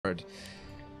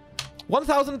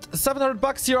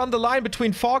$1,700 here on the line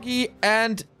between Foggy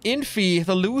and Infi,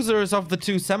 the losers of the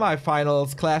two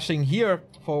semifinals, clashing here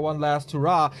for one last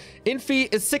hurrah.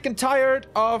 Infi is sick and tired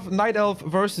of Night Elf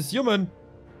versus Human,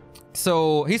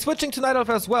 so he's switching to Night Elf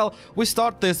as well. We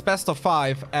start this best of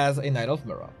 5 as a Night Elf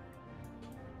mirror.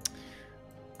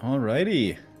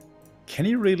 Alrighty. Can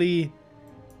he really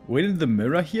win the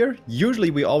mirror here? Usually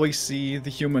we always see the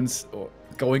humans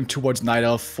going towards Night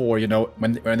Elf for, you know,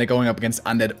 when they're going up against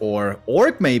Undead or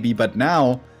Orc maybe, but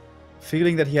now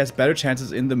feeling that he has better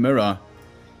chances in the mirror.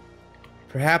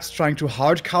 Perhaps trying to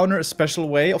hard counter a special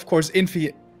way. Of course,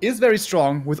 Infi is very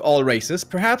strong with all races.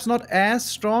 Perhaps not as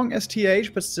strong as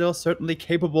TH, but still certainly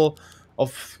capable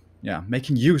of, yeah,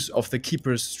 making use of the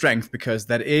Keeper's strength, because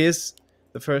that is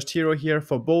the first hero here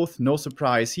for both. No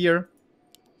surprise here.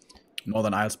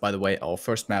 Northern Isles, by the way, our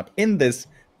first map in this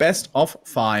best of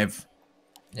 5.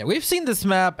 Yeah, we've seen this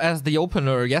map as the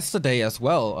opener yesterday as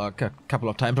well, a couple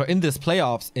of times, or in this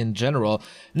playoffs in general.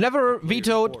 Never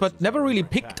vetoed, but never really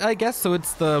picked, I guess, so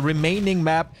it's the remaining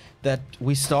map that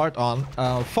we start on.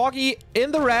 Foggy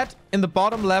in the red, in the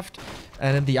bottom left,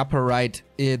 and in the upper right,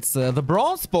 it's the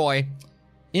bronze boy,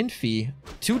 Infi.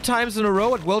 2 times in a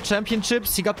row at World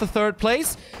Championships, he got the 3rd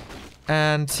place.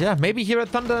 And yeah, maybe here at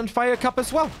Thunder and Fire Cup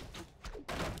as well.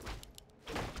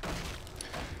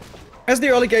 As the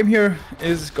early game here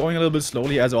is going a little bit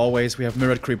slowly, as always, we have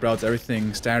mirrored creep routes,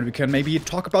 everything standard. We can maybe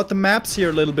talk about the maps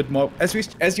here a little bit more. As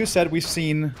you said, we've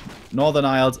seen Northern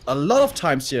Isles a lot of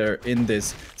times here in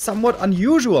this somewhat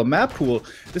unusual map pool.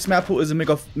 This map pool is a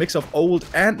mix of old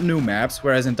and new maps,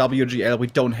 whereas in WGL we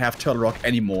don't have Turtle Rock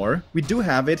anymore. We do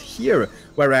have it here,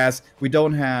 whereas we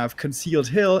don't have Concealed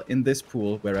Hill in this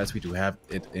pool, whereas we do have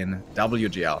it in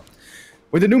WGL.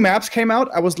 When the new maps came out,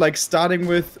 I was like starting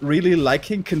with really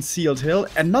liking Concealed Hill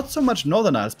and not so much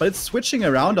Northern Isles, but it's switching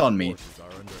around on me.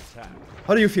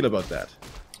 How do you feel about that?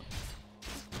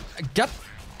 I got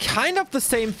kind of the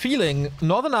same feeling.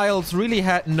 Northern Isles really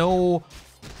had no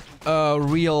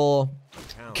real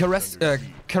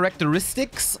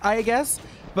characteristics, I guess.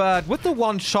 But with the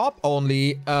one shop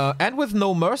only and with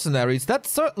no mercenaries, that's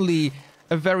certainly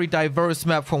a very diverse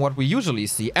map from what we usually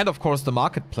see. And of course the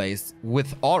marketplace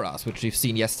with auras, which we've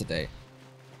seen yesterday.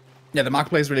 Yeah, the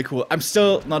marketplace is really cool. I'm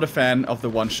still not a fan of the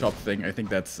one shop thing. I think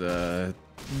that's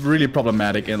really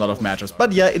problematic in a lot of matches.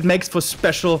 But yeah, it makes for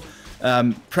special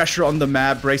pressure on the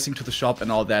map, racing to the shop and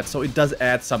all that. So it does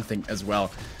add something as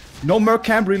well. No Merc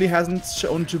Camp really hasn't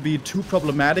shown to be too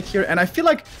problematic here. And I feel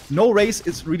like no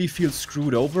race really feels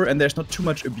screwed over and there's not too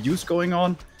much abuse going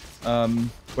on.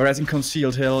 Whereas in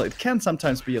Concealed Hill, it can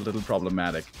sometimes be a little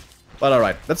problematic. But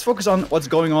alright, let's focus on what's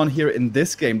going on here in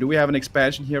this game. Do we have an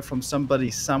expansion here from somebody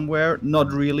somewhere?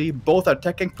 Not really. Both are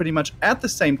attacking pretty much at the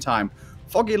same time.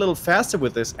 Foggy a little faster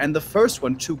with this, and the first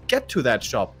one to get to that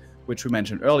shop, which we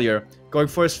mentioned earlier, going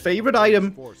for his favorite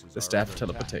item, the Staff of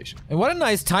Teleportation. And what a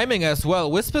nice timing as well.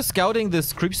 Whisper scouting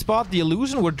this creep spot, the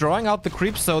illusion, we're drawing out the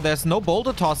creeps, so there's no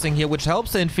boulder tossing here, which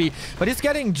helps Infi, but he's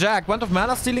getting jacked. Wand of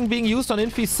Mana stealing being used on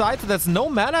Infi's side, so there's no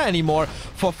mana anymore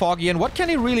for Foggy, and what can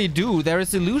he really do? There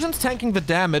is illusions tanking the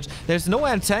damage, there's no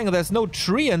Entangle, there's no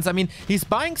Treants. I mean, he's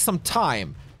buying some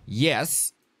time,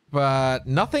 yes, but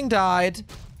nothing died.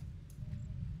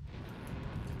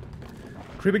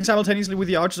 Creeping simultaneously with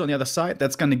the archers on the other side,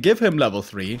 that's gonna give him level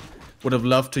 3. Would have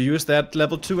loved to use that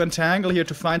level 2 Entangle here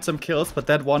to find some kills, but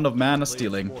that Wand of Mana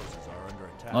stealing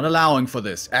not allowing for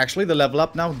this. Actually, the level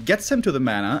up now gets him to the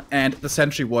mana, and the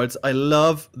Sentry Wards, I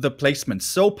love the placement.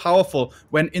 So powerful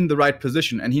when in the right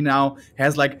position, and he now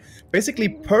has like basically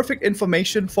perfect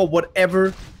information for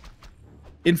whatever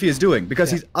Infi is doing, because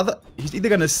he's either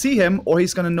gonna see him or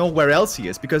he's gonna know where else he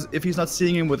is, because if he's not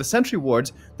seeing him with the Sentry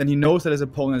Wards, then he knows that his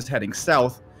opponent is heading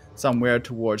south somewhere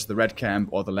towards the red camp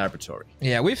or the laboratory.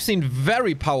 Yeah, we've seen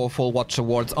very powerful Watcher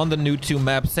Wards on the new 2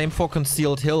 maps. Same for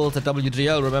Concealed Hills at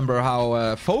WGL. Remember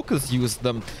how Focus used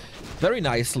them very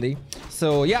nicely.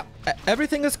 So yeah,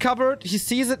 everything is covered. He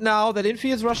sees it now that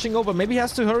Infi is rushing over. Maybe he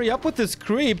has to hurry up with this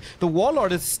creep. The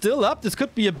Warlord is still up. This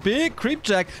could be a big creep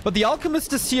jack, but the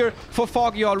Alchemist is here for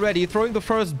Foggy already, throwing the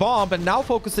first bomb and now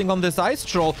focusing on this Ice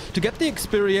Troll to get the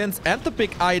experience and the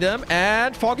big item,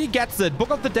 and Foggy gets it.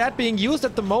 Book of the Dead being used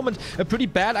at the moment. A pretty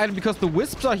bad item because the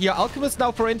Wisps are here. Alchemist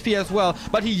now for Infi as well,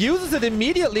 but he uses it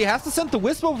immediately. Has to send the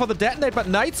Wisp over for the detonate, but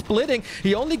Night splitting.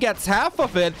 He only gets half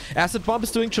of it. Acid Bomb is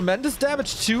doing tremendous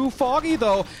damage to Foggy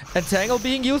though. Entangle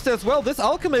being used as well. This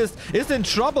Alchemist is in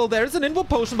trouble. There is an Invo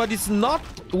Potion, but he's not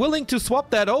willing to swap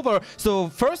that over. So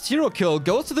first hero kill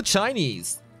goes to the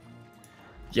Chinese.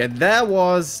 Yeah, that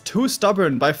was too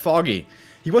stubborn by Foggy.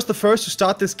 He was the first to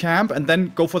start this camp and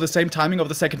then go for the same timing of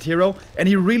the second hero. And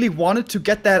he really wanted to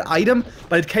get that item,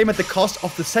 but it came at the cost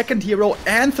of the second hero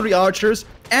and 3 archers.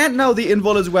 And now the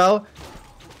invul as well.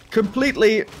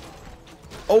 Completely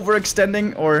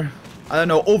overextending, or I don't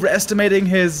know, overestimating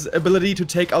his ability to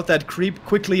take out that creep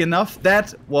quickly enough.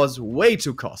 That was way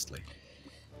too costly.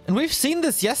 And we've seen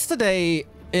this yesterday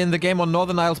in the game on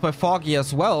Northern Isles by Foggy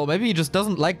as well. Maybe he just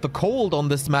doesn't like the cold on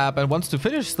this map and wants to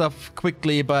finish stuff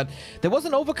quickly, but there was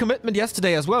an overcommitment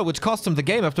yesterday as well, which cost him the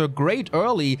game after a great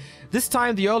early. This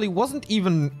time the early wasn't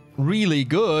even really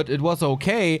good, it was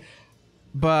okay,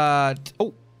 but...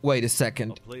 Oh, wait a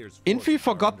second. Infi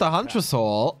forgot the Huntress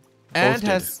Hall and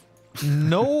has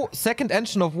no second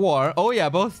engine of war. Oh yeah,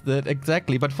 both did,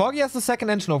 exactly. But Foggy has the second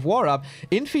engine of war up,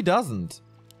 Infi doesn't.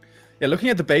 Yeah, looking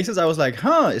at the bases, I was like,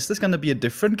 huh, is this going to be a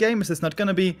different game? Is this not going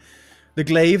to be the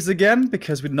Glaives again?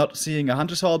 Because we're not seeing a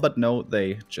Hunter's Hall, but no,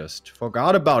 they just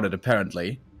forgot about it,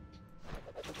 apparently.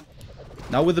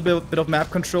 Now with a bit of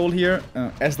map control here,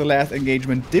 as the last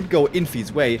engagement did go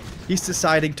Infi's way, he's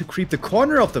deciding to creep the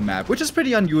corner of the map, which is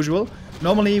pretty unusual.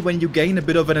 Normally, when you gain a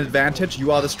bit of an advantage,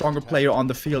 you are the stronger player on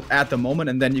the field at the moment,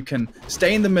 and then you can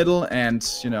stay in the middle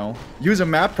and, you know, use a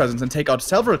map presence and take out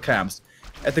several camps.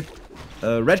 At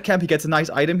the red camp, he gets a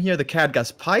nice item here, the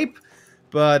Catgas Pipe,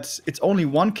 but it's only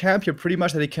one camp here pretty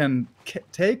much that he can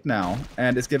take now,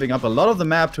 and is giving up a lot of the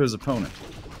map to his opponent.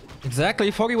 Exactly,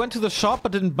 Foggy went to the shop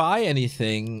but didn't buy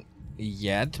anything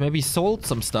yet. Maybe he sold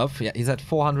some stuff. Yeah, he's at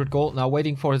 400 gold now,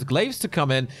 waiting for his glaives to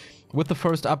come in with the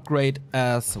first upgrade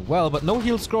as well. But no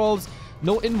heal scrolls,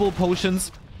 no invul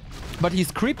potions. But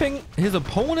he's creeping his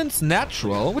opponent's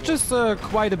natural, which is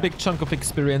quite a big chunk of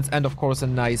experience and of course a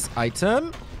nice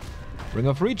item. Ring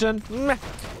of Regen. Meh.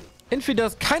 Infi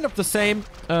does kind of the same,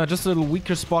 just a little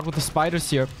weaker spot with the spiders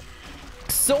here.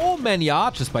 So many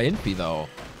archers by Infi though.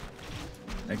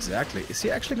 Exactly. Is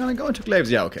he actually gonna go into Glaives?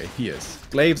 Yeah, okay, he is.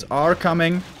 Glaives are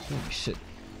coming. Holy shit.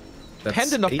 That's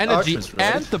Pendant of 8 energy archers,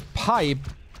 right? and the pipe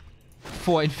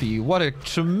for Infi. What a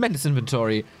tremendous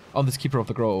inventory on this Keeper of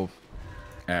the Grove.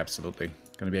 Absolutely.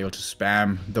 Gonna be able to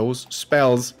spam those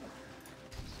spells.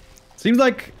 Seems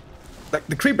like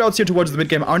the creep routes here towards the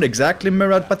mid-game aren't exactly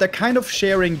mirrored, but they're kind of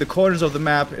sharing the corners of the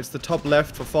map. It's the top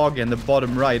left for Foggy and the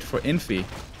bottom right for Infi.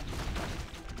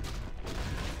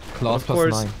 Of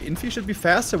course, Infi should be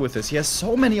faster with this. He has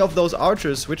so many of those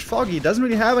archers, which Foggy doesn't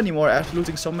really have anymore after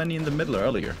losing so many in the middle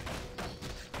earlier.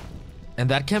 And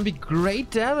that can be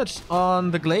great damage on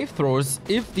the glaive throwers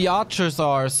if the archers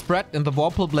are spread and the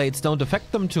Vorpal blades don't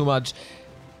affect them too much.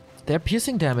 Their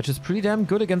piercing damage is pretty damn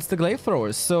good against the glaive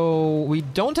throwers. So we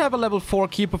don't have a level 4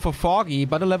 keeper for Foggy,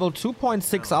 but a level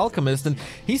 2.6 alchemist, and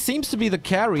he seems to be the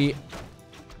carry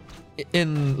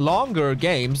in longer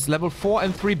games. Level 4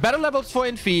 and 3 better levels for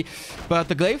Infi, but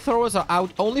the glaive throwers are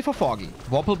out only for Foggy.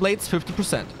 Vorpal blades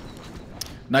 50%.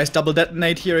 Nice double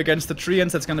detonate here against the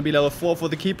Treants. That's going to be level 4 for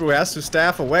the keeper, who has to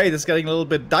staff away. This is getting a little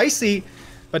bit dicey,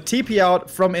 but TP out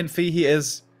from Infi. He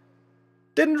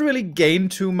didn't really gain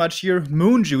too much here.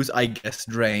 Moon Juice, I guess,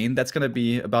 drain. That's going to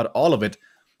be about all of it.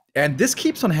 And this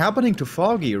keeps on happening to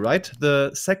Foggy, right?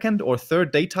 The second or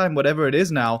third daytime, whatever it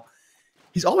is now,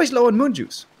 he's always low on Moon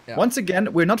Juice. Yeah. Once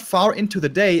again, we're not far into the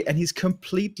day, and he's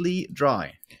completely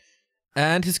dry.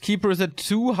 And his keeper is at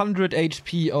 200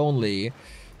 HP only.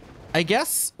 I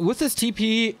guess with this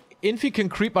TP, Infi can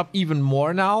creep up even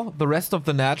more now. The rest of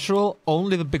the natural,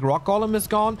 only the big rock golem is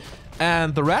gone.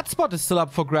 And the rat spot is still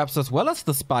up for grabs as well as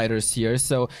the spiders here.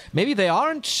 So maybe they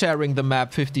aren't sharing the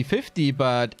map 50-50,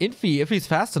 but Infi, if he's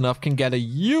fast enough, can get a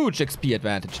huge XP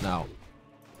advantage now.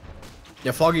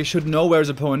 Yeah, Foggy should know where his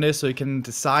opponent is, so he can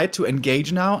decide to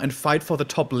engage now and fight for the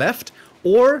top left,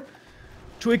 or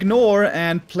to ignore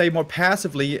and play more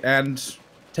passively and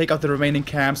take out the remaining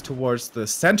camps towards the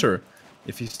center,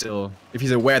 if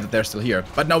he's aware that they're still here.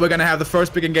 But now we're gonna have the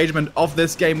first big engagement of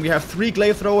this game. We have 3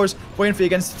 glaive throwers for Infi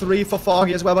against 3 for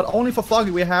Foggy as well, but only for Foggy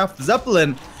we have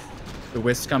Zeppelin. The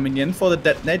Wisp coming in for the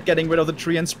detonate, getting rid of the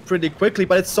Treants pretty quickly,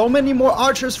 but it's so many more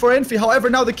archers for Infi. However,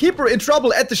 now the keeper in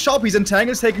trouble at the shop. He's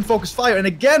entangled, taking focus fire, and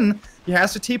again, he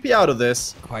has to TP out of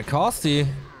this. Quite costly.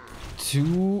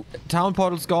 2 town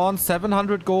portals gone,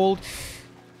 700 gold.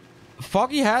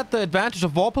 Foggy had the advantage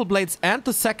of Vorpal blades and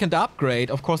the second upgrade.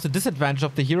 Of course, the disadvantage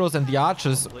of the heroes and the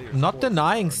archers, not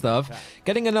denying stuff.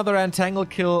 Getting another entangle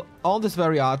kill on this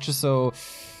very archer, so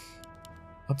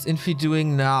what's Infi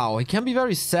doing now? He can be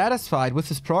very satisfied with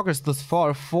his progress thus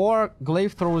far. 4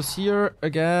 glaive throwers here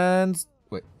against...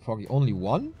 Wait, Foggy, only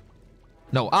 1?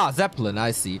 No, Zeppelin, I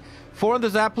see. 4 on the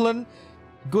Zeppelin.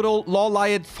 Good old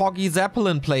Law-Liot Foggy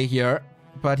Zeppelin play here.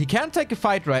 But he can't take a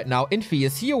fight right now. Infi,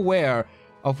 is he aware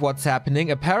of what's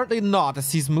happening? Apparently not,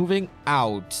 as he's moving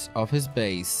out of his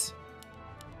base.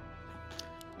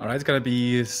 Alright, it's gonna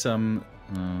be some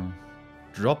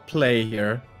drop play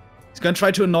here. He's gonna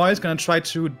try to annoy, he's gonna try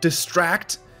to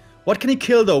distract. What can he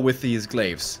kill though with these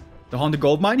glaives? The Haunted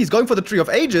Goldmine? He's going for the Tree of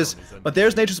Ages, but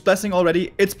there's Nature's Blessing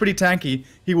already. It's pretty tanky.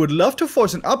 He would love to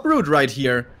force an uproot right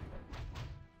here.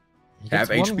 Have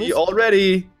HP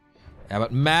already. Yeah,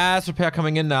 but mass repair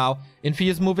coming in now. Infi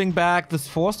is moving back. This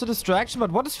forced a distraction,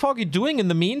 but what is Foggy doing in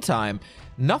the meantime?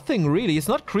 Nothing really. He's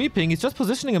not creeping. He's just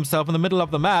positioning himself in the middle of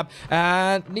the map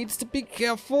and needs to be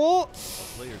careful.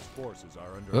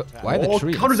 Why the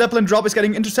tree? Counter Zeppelin drop is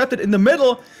getting intercepted in the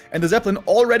middle, and the Zeppelin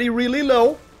already really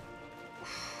low.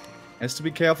 Has to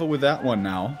be careful with that one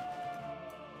now.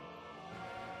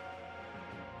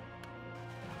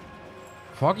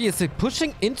 Foggy is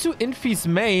pushing into Infi's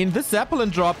main. This Zeppelin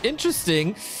drop,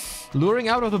 interesting. Luring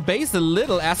out of the base a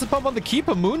little. Acid Bomb on the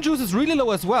Keeper. Moon Juice is really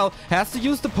low as well. Has to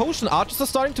use the potion. Archers are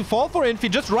starting to fall for Infi.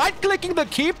 Just right-clicking the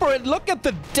Keeper, and look at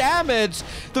the damage.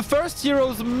 The first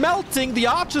hero's melting the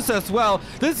Archers as well.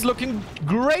 This is looking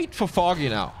great for Foggy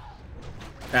now.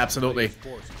 Absolutely.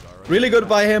 Really good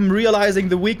by him, realizing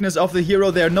the weakness of the hero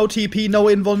there. No TP, no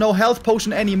invul, no health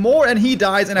potion anymore, and he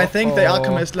dies. And I think the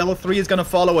Alchemist level 3 is gonna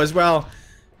follow as well.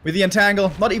 With the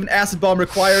Entangle, not even Acid Bomb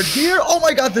required here. Oh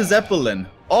my god, the Zeppelin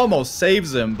almost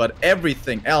saves him, but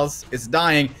everything else is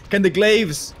dying. Can the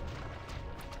Glaives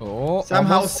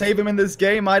somehow save him in this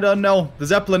game? I don't know. The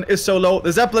Zeppelin is so low.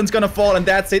 The Zeppelin's gonna fall, and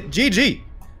that's it. GG.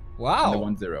 Wow.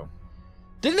 1-0.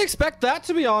 Didn't expect that,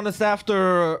 to be honest,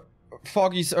 after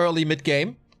Foggy's early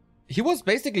mid-game. He was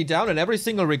basically down in every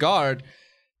single regard,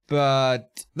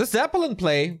 but the Zeppelin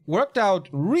play worked out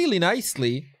really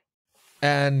nicely,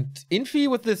 and Infi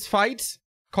with this fight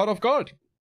caught off guard.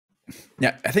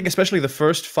 Yeah, I think especially the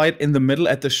first fight in the middle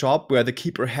at the shop where the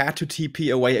Keeper had to TP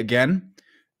away again,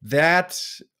 that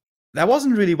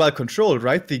wasn't really well controlled,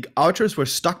 right? The Archers were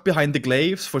stuck behind the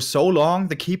Glaives for so long,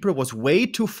 the Keeper was way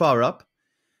too far up,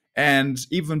 and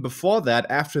even before that,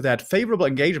 after that favorable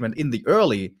engagement in the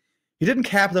early, he didn't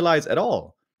capitalize at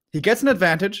all. He gets an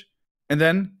advantage, and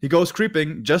then he goes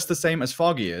creeping just the same as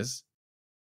Foggy is.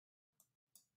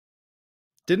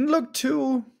 Didn't look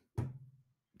too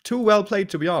well played,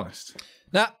 to be honest.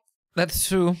 Nah, that's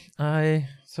true. I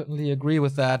certainly agree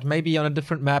with that. Maybe on a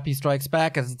different map he strikes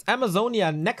back, as it's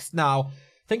Amazonia next now.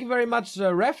 Thank you very much,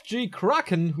 RefG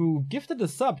Kraken, who gifted a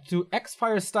sub to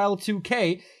Xfire Style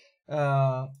 2K.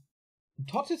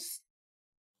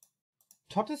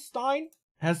 Tottestein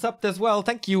has subbed as well.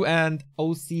 Thank you. And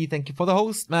OC, thank you for the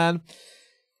host, man.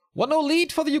 1-0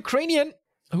 lead for the Ukrainian,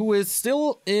 who is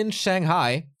still in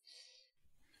Shanghai.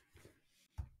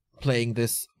 Playing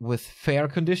this with fair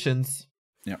conditions.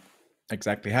 Yeah,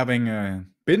 exactly. Having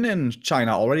been in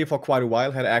China already for quite a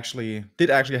while, did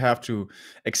actually have to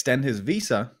extend his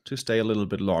visa to stay a little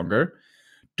bit longer.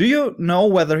 Do you know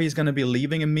whether he's going to be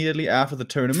leaving immediately after the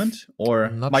tournament, or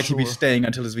might he be staying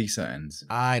until his visa ends?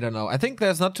 I don't know. I think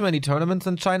there's not too many tournaments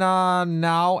in China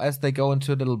now, as they go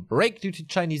into a little break due to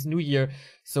Chinese New Year.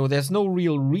 So there's no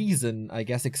real reason, I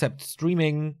guess, except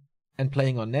streaming and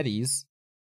playing on NetEase.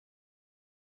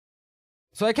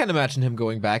 So I can't imagine him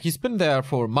going back. He's been there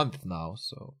for a month now,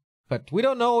 so. But we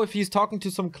don't know if he's talking to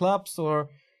some clubs or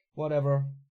whatever.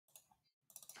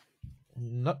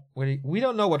 We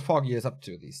don't know what Foggy is up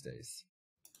to these days.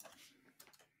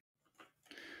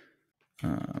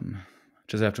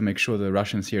 Just have to make sure the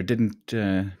Russians here didn't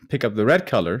pick up the red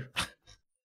color.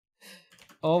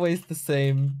 Always the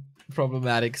same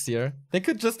problematics here. They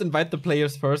could just invite the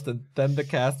players first and then the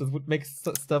cast. It would make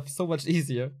stuff so much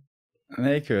easier.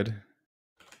 They could.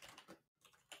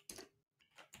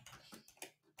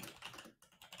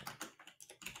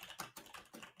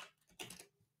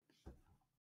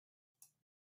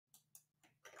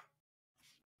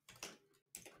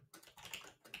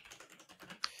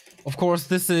 Of course,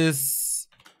 this is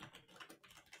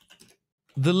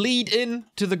the lead-in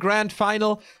to the grand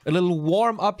final. A little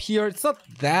warm-up here. It's not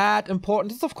that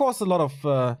important. It's, of course, a lot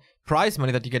of prize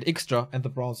money that you get extra and the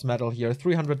bronze medal here.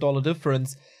 $300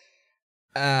 difference.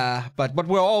 But what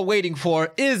we're all waiting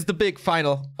for is the big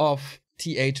final of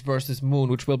TH versus Moon,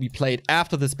 which will be played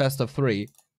after this best of 3.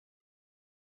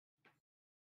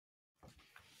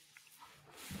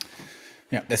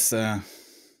 Yeah, that's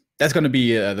going to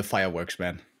be the fireworks,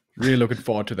 man. Really looking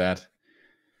forward to that.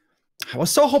 I was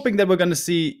so hoping that we're going to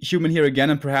see Human here again,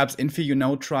 and perhaps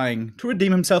Infi, trying to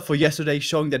redeem himself for yesterday,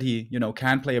 showing that he,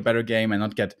 can play a better game and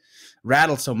not get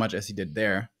rattled so much as he did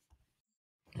there.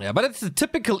 Yeah, but it's a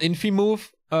typical Infi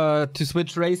move to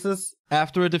switch races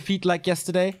after a defeat like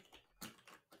yesterday.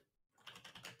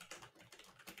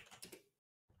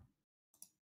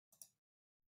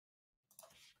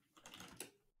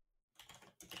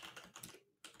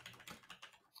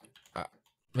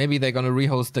 Maybe they're gonna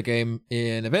rehost the game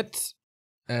in a bit,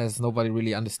 as nobody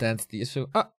really understands the issue.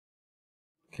 Ah,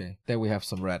 okay, there we have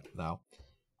some red now.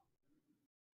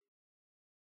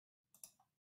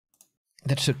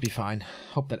 That should be fine.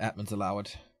 Hope that admins allow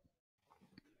it.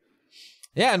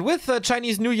 Yeah, and with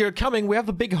Chinese New Year coming, we have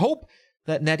the big hope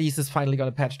that NetEase is finally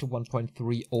gonna patch to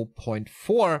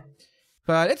 1.30.4.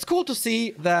 But it's cool to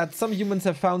see that some humans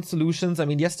have found solutions. I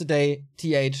mean, yesterday,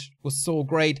 TH was so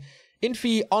great.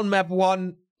 Infi on map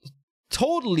 1,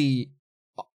 totally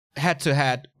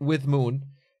head-to-head with Moon.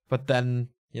 But then,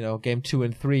 you know, game 2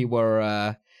 and 3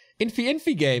 were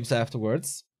Infi games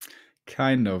afterwards.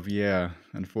 Kind of, yeah,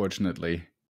 unfortunately.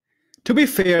 To be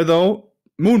fair, though,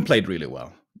 Moon played really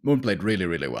well. Moon played really,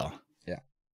 really well. Yeah.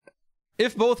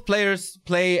 If both players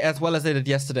play as well as they did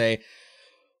yesterday,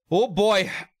 oh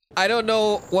boy, I don't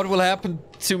know what will happen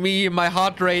to me, my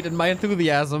heart rate, and my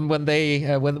enthusiasm when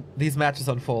when these matches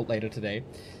unfold later today.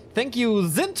 Thank you,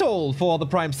 Zintol, for the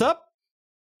Prime sub.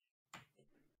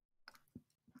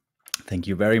 Thank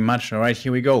you very much. All right,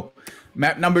 here we go.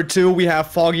 Map number 2, we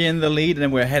have Foggy in the lead,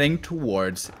 and we're heading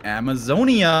towards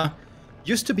Amazonia.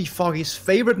 Used to be Foggy's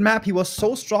favorite map. He was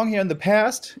so strong here in the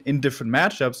past, in different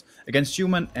matchups, against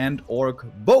Human and Orc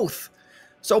both.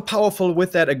 So powerful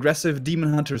with that aggressive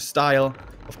Demon Hunter style.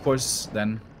 Of course,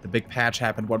 then the big patch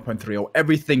happened, 1.30,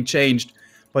 everything changed.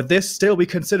 But this still we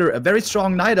consider a very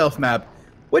strong Night Elf map,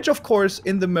 which of course,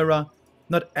 in the mirror,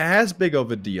 not as big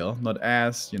of a deal, not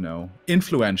as, you know,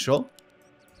 influential.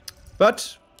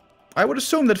 But I would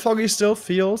assume that Foggy still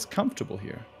feels comfortable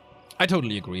here. I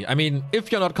totally agree. I mean,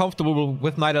 if you're not comfortable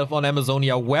with Night Elf on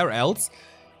Amazonia, where else?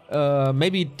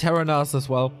 Maybe Terranas as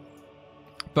well.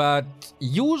 But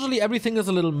usually everything is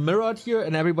a little mirrored here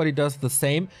and everybody does the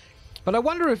same. But I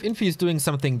wonder if Infi is doing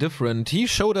something different. He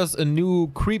showed us a new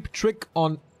creep trick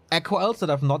on Echo Elves that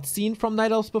I've not seen from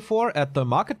Night Elves before at the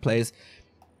marketplace.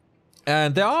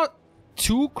 And there are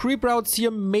 2 creep routes here,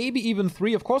 maybe even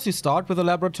 3. Of course, you start with a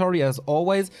laboratory as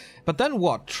always. But then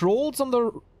what? Trolls on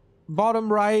the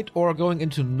bottom right or going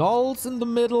into nulls in the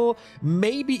middle?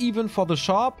 Maybe even for the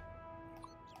shop?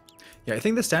 Yeah, I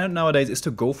think the standard nowadays is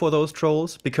to go for those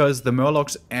trolls, because the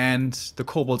Murlocs and the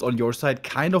Kobolds on your side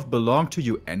kind of belong to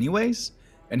you anyways,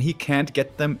 and he can't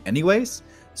get them anyways.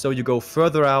 So you go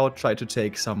further out, try to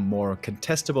take some more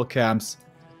contestable camps.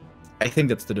 I think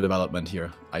that's the development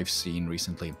here I've seen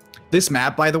recently. This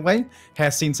map, by the way,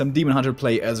 has seen some Demon Hunter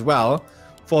play as well,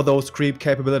 for those creep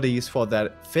capabilities for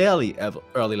that fairly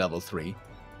early level 3.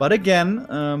 But again,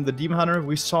 the Demon Hunter,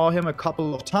 we saw him a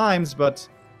couple of times, but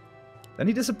then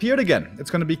he disappeared again.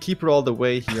 It's going to be Keeper all the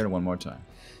way here one more time.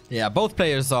 Yeah, both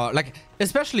players are, like,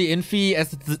 especially Infi,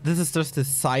 as this is just his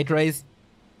side race.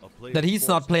 That he's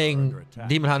not playing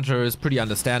Demon Hunter is pretty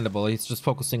understandable. He's just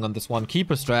focusing on this one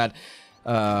Keeper strat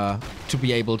to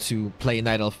be able to play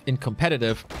Night Elf in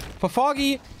competitive. For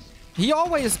Foggy, he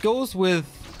always goes with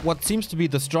what seems to be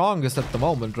the strongest at the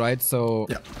moment, right? So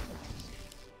yeah.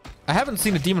 I haven't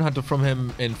seen a Demon Hunter from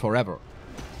him in forever.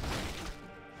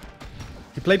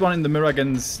 He played one in the mirror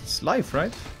against Life,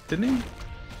 right? Didn't he?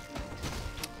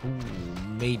 Ooh,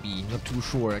 maybe. Not too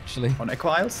sure, actually. On Echo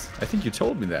Isles? I think you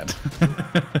told me that.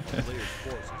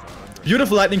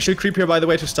 Beautiful Lightning Shield creep here, by the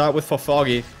way, to start with for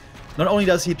Foggy. Not only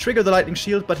does he trigger the Lightning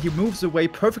Shield, but he moves away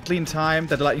perfectly in time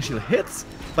that the Lightning Shield hits.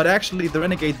 But actually, the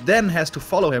Renegade then has to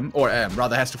follow him, or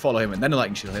rather has to follow him, and then the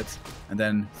Lightning Shield hits. And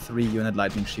then 3-unit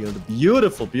Lightning Shield.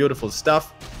 Beautiful, beautiful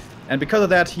stuff. And because of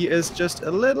that, he is just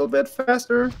a little bit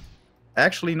faster.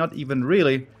 Actually, not even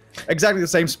really. Exactly the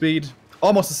same speed,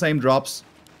 almost the same drops.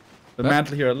 The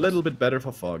mantle here a little bit better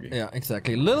for Foggy. Yeah,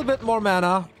 exactly. A little bit more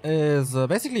mana is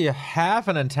basically a half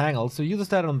an entangle. So uses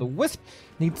that on the Wisp,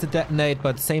 needs to detonate,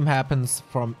 but same happens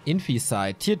from Infi's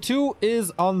side. Tier 2 is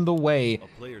on the way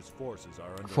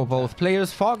for both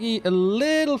players. Foggy a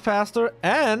little faster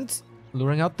and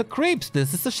luring out the creeps.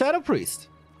 This is the Shadow Priest.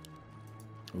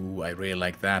 Ooh, I really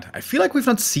like that. I feel like we've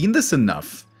not seen this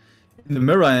enough. In the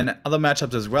mirror and other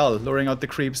matchups as well, luring out the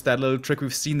creeps, that little trick,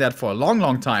 we've seen that for a long,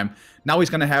 long time. Now he's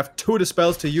going to have 2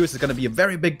 dispels to use. It's going to be a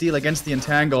very big deal against the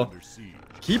Entangle.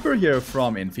 Keeper here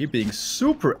from Infi being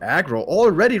super aggro,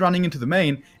 already running into the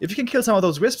main. If you can kill some of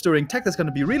those wisps during tech, that's going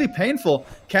to be really painful.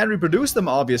 Can't reproduce them,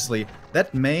 obviously.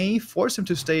 That may force him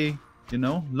to stay, you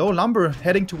know, low lumber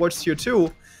heading towards tier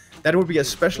 2. That would be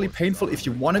especially painful if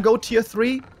you want to go tier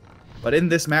 3. But in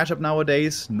this matchup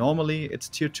nowadays, normally it's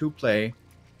tier 2 play.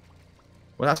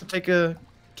 We'll have to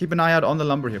keep an eye out on the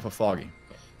lumber here for Foggy.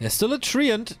 There's still a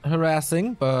Treant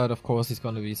harassing, but of course he's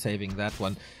going to be saving that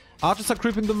one. Archers are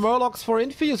creeping the Murlocs for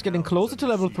Infi, who's getting closer to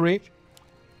level 3.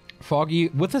 Foggy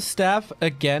with his staff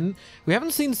again. We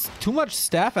haven't seen too much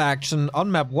staff action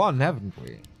on map 1, haven't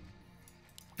we?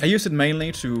 I used it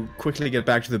mainly to quickly get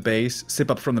back to the base,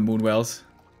 sip up from the Moonwells,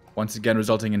 once again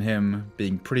resulting in him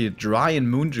being pretty dry in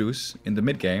Moon Juice in the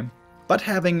mid-game, but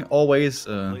having always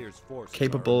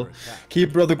capable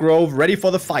Keeper of the Grove ready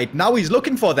for the fight. Now he's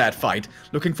looking for that fight,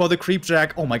 looking for the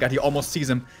Creepjack. Oh my god, he almost sees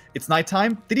him. It's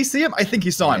nighttime. Did he see him? I think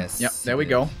he saw him. Yep, there we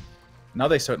go. Now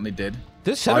they certainly did.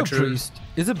 This Shadow Priest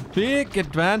is a big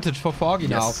advantage for Foggy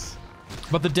now.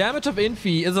 But the damage of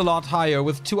Infi is a lot higher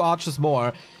with 2 archers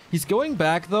more. He's going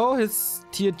back though. His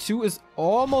tier 2 is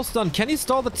almost done. Can he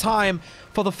stall the time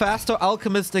for the faster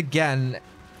Alchemist again?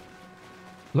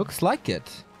 Looks like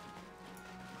it.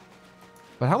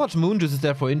 But how much Moon Juice is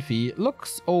there for Infi?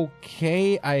 Looks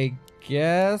okay, I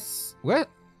guess. Where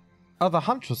are the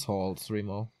Huntress Halls,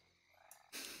 Remo?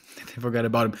 I forgot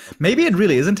about him. Maybe it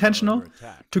really is intentional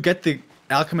to get the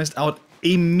Alchemist out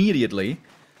immediately,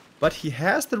 but he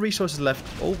has the resources left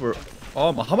over.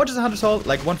 Oh, how much is a Hunter's Hall?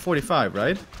 Like 145,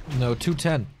 right? No,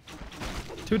 210.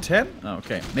 210? Oh,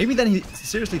 okay. Maybe then he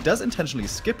seriously does intentionally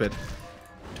skip it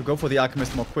to go for the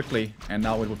Alchemist more quickly, and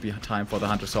now it would be time for the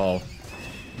Hunter's Hall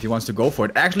if he wants to go for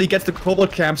it. Actually gets the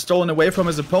Kobold Camp stolen away from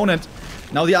his opponent.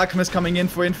 Now the Alchemist coming in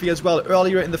for Infi as well.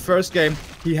 Earlier in the first game,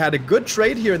 he had a good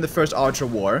trade here in the first Archer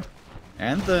War.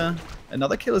 And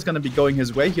another kill is going to be going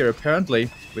his way here,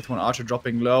 apparently, with one Archer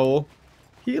dropping low.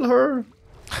 Heal her.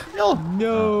 No.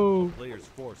 No. Player's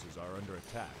forces are under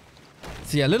attack.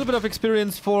 So yeah, a little bit of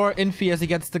experience for Infi as he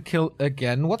gets the kill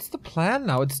again. What's the plan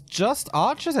now? It's just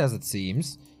archers, as it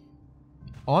seems.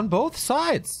 On both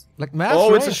sides. Like mass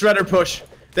it's a Shredder push.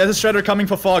 There's a Shredder coming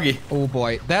for Foggy. Oh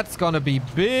boy, that's gonna be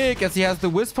big as he has the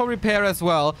Wisp for repair as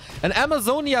well. An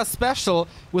Amazonia special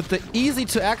with the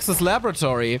easy-to-access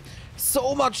laboratory.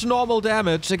 So much normal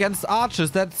damage against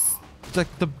archers. That's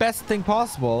like the best thing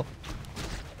possible.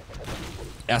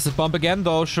 Acid Bomb again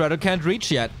though. Shredder can't reach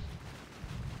yet.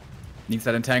 Needs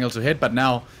that entangle to hit, but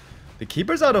now the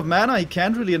Keeper's out of mana. He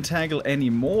can't really entangle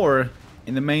anymore.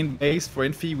 In the main base for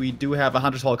Infi, we do have a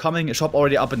Hunter's Hall coming. A shop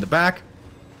already up in the back.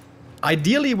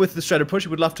 Ideally, with the Shredder push, we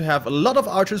would love to have a lot of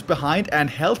archers behind and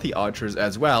healthy archers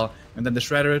as well. And then the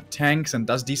Shredder tanks and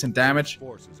does decent damage.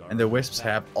 And the Wisps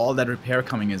have all that repair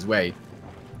coming his way.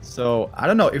 So, I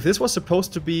don't know. If this was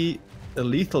supposed to be a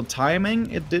lethal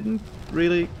timing, it didn't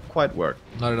really quite work.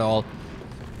 Not at all.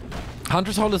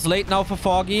 Hunter's Hall is late now for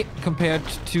Foggy compared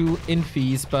to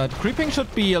Infi's, but creeping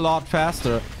should be a lot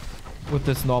faster with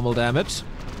this normal damage.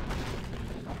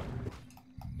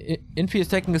 Infi is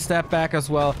taking a step back as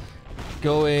well,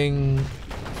 going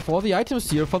for the items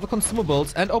here, for the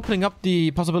consumables, and opening up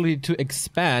the possibility to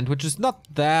expand, which is not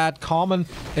that common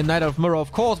in Night of Mirror,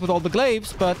 of course, with all the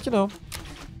glaives, but, you know,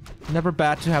 never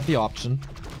bad to have the option.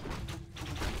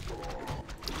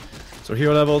 So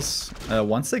hero levels,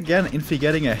 once again, Infi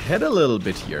getting ahead a little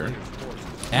bit here.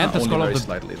 And the Scroll of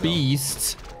the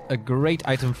Beast, a great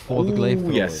item for the glaive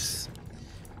throwers. Yes.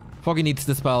 Foggy needs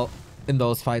the spell in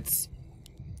those fights.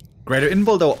 Greater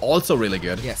Invul, though, also really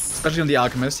good. Yes. Especially on the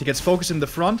Alchemist. He gets focused in the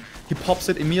front, he pops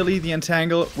it immediately, the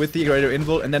Entangle, with the Greater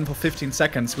Invul, and then for 15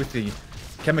 seconds with the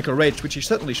Chemical Rage, which he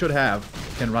certainly should have,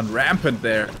 can run rampant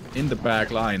there in the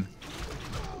back line.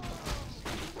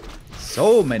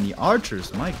 So many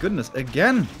archers, my goodness,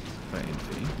 again.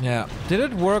 Yeah. Did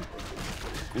it work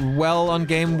well on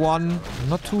game 1? I'm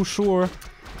not too sure.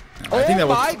 I think that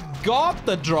was... my god,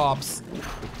 the drops!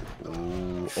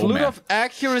 Flute of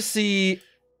Accuracy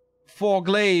for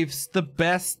glaives, the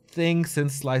best thing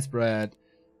since sliced bread.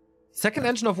 Second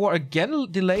Engine of War again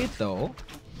delayed though.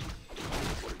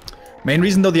 Main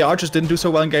reason though the archers didn't do so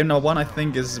well in game number 1, I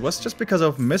think, was just because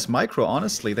of Miss Micro,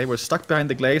 honestly. They were stuck behind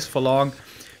the glaives for long.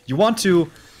 You want to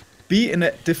be in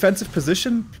a defensive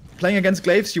position playing against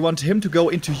glaives, you want him to go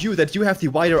into you, that you have the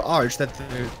wider arch, that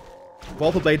the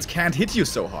Vorpal Blades can't hit you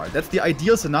so hard. That's the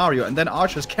ideal scenario, and then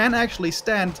archers can actually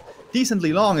stand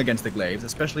decently long against the glaives,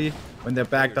 especially when they're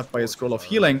backed up by a Scroll of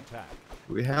Healing.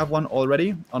 Do we have one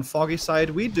already? On Foggy's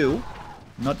side, we do.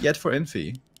 Not yet for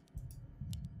Infi.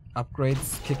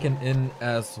 Upgrades kicking in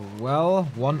as well.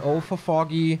 1-0 for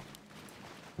Foggy.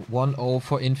 1-0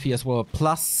 for Infi as well.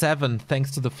 +7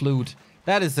 thanks to the flute.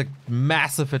 That is a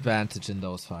massive advantage in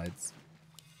those fights.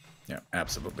 Yeah,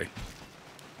 absolutely.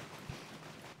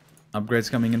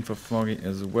 Upgrades coming in for Foggy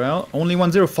as well. Only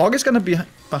 1-0. Foggy's gonna be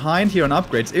behind here on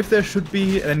upgrades. If there should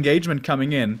be an engagement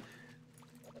coming in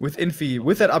with Infi,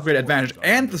 with that upgrade advantage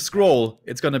and the scroll,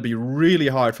 it's gonna be really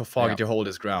hard for Foggy to hold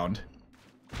his ground.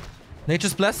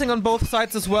 Nature's Blessing on both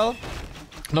sides as well.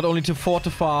 Not only to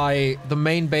fortify the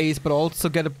main base, but also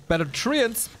get a better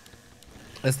treants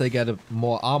as they get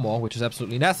more armor, which is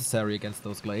absolutely necessary against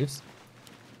those glaives.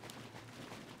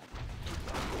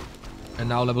 And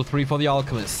now level 3 for the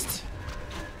Alchemist.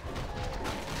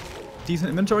 decent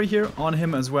inventory here on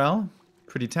him as well.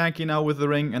 Pretty tanky now with the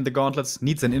ring and the gauntlets.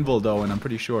 Needs an invul though, and I'm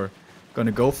pretty sure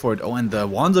gonna go for it. Oh, and the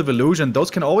Wands of Illusion, those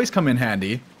can always come in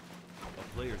handy.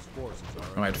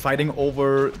 Alright, fighting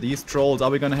over these trolls.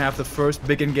 Are we gonna have the first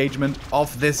big engagement of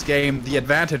this game? The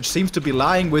advantage seems to be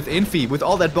lying with Infi. With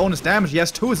all that bonus damage, he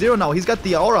has 2-0 now. He's got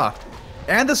the aura.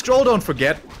 And the scroll, don't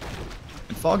forget.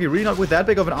 And Foggy really not with that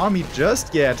big of an army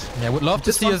just yet. Yeah, would love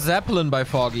to see a Zeppelin by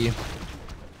Foggy.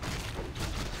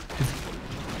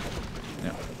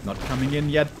 Yeah, not coming in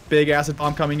yet. Big acid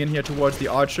bomb coming in here towards the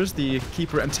archers. The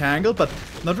keeper entangled, but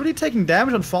not really taking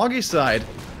damage on Foggy's side.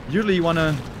 Usually you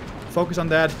wanna focus on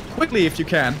that quickly if you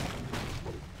can.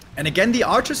 And again, the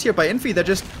archers here by Infi, they're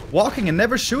just walking and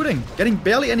never shooting, getting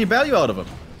barely any value out of them.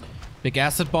 Big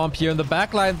acid bomb here in the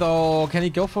backline though. Can he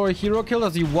go for a hero kill?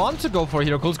 Does he want to go for a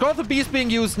hero kill? Scroll of the Beast being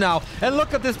used now. And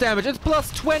look at this damage. It's plus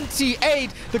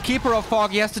 28. The keeper of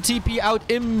Foggy has to TP out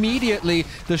immediately.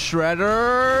 The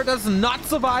Shredder does not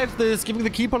survive this, giving the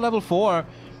keeper level 4.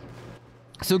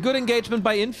 So good engagement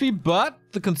by Infi, but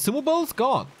the consumable's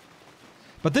gone.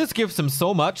 But this gives him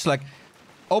so much, like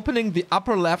opening the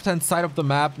upper left-hand side of the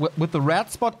map with the red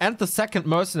spot and the second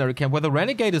mercenary camp where the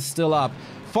renegade is still up.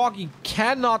 Foggy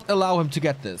cannot allow him to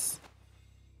get this.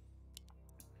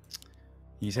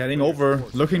 He's heading over,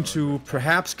 looking to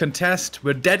perhaps contest.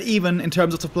 We're dead even in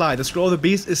terms of supply. The Scroll of the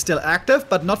Beast is still active,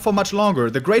 but not for much longer.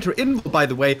 The Greater Invul, by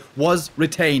the way, was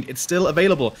retained. It's still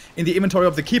available in the inventory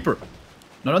of the Keeper.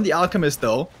 Not on the Alchemist,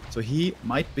 though, so he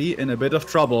might be in a bit of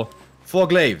trouble. 4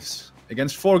 glaives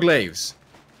against 4 glaives.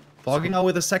 Foggy now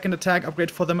with a second attack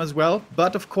upgrade for them as well.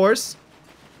 But, of course,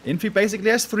 Infi basically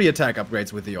has 3 attack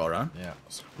upgrades with the aura. Yeah,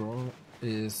 scroll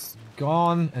is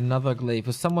gone. Another glaive.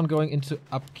 Is someone going into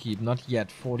upkeep? Not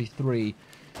yet. 43.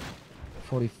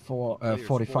 44,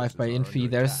 45 by Infi.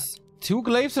 There's 2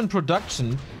 glaives in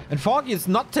production. And Foggy is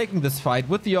not taking this fight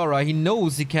with the aura. He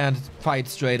knows he can't fight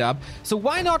straight up. So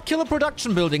why not kill a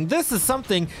production building? This is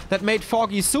something that made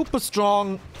Foggy super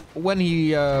strong when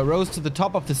he rose to the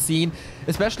top of the scene,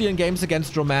 especially in games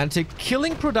against Romantic.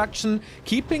 Killing production,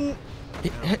 keeping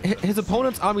his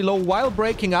opponent's army low while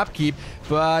breaking upkeep,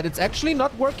 but it's actually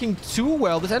not working too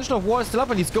well. This Engine of War is still up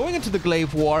and he's going into the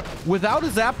Glaive War without a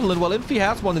Zeppelin while Infi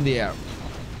has one in the air.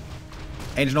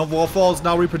 Engine of War falls,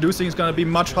 now reproducing is gonna be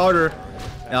much harder.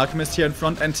 Alchemist here in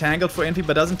front, entangled for Infi,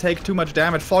 but doesn't take too much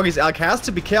damage. Foggy's Alch has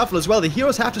to be careful as well. The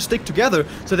heroes have to stick together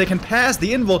so they can pass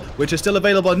the Invul, which is still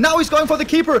available. Now he's going for the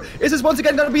Keeper. Is this once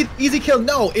again going to be an easy kill?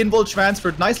 No, Invul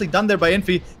transferred. Nicely done there by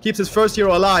Infi. Keeps his first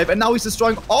hero alive, and now he's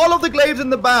destroying all of the glaives in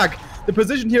the back. The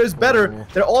position here is better.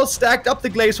 They're all stacked up, the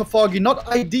glaives for Foggy. Not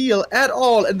ideal at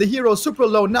all, and the hero super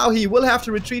low. Now he will have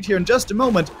to retreat here in just a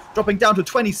moment, dropping down to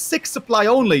 26 supply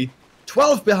only.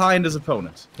 12 behind his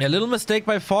opponent. A little mistake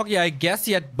by Foggy. I guess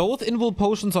he had both Invul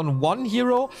potions on one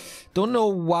hero. Don't know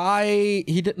why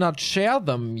he did not share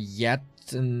them yet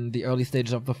in the early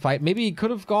stages of the fight. Maybe he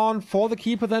could have gone for the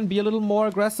Keeper then, be a little more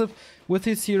aggressive with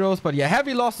his heroes. But yeah,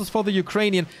 heavy losses for the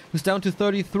Ukrainian, who's down to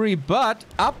 33, but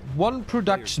up 1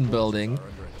 production building.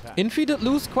 Infi did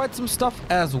lose quite some stuff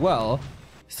as well.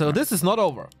 So this is not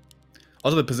over.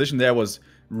 Also, the position there was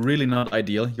really not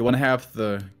ideal. You want to have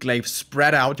the glaive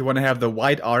spread out. You want to have the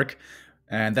wide arc.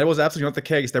 And that was absolutely not the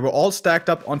case. They were all stacked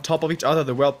up on top of each other.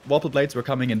 The Warple blades were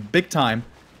coming in big time.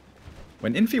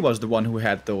 When Infi was the one who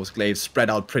had those glaives spread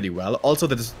out pretty well. Also,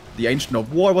 the Ancient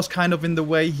of War was kind of in the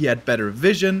way. He had better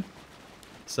vision.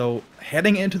 So,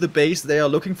 heading into the base, they are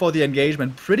looking for the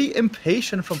engagement. Pretty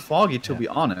impatient from Foggy, to be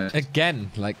honest.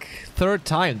 Again, like 3rd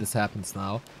time this happens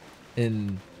now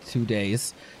in 2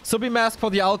 days. Subi Mask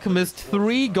for the Alchemist,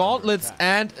 3 gauntlets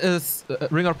and a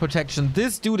Ring of Protection.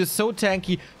 This dude is so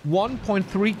tanky,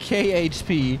 1.3k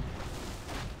HP.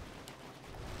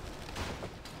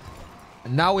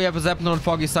 And now we have a Zeppelin on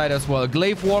Foggy's side as well.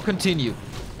 Glaive War continue.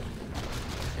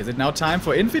 Is it now time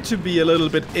for Infi to be a little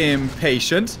bit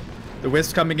impatient? The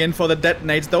Wisps coming in for the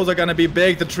detonates. Those are gonna be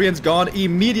big. The Treant's gone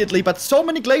immediately, but so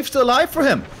many glaives still alive for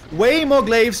him. Way more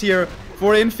glaives here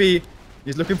for Infi.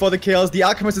 He's looking for the kills. The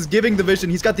Alchemist is giving the vision.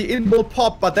 He's got the Invul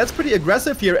pop, but that's pretty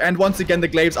aggressive here. And once again, the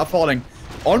glaives are falling.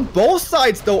 On both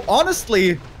sides, though,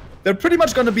 honestly, they're pretty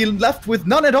much going to be left with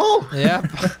none at all. Yeah.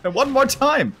 One more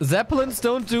time. Zeppelins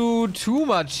don't do too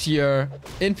much here.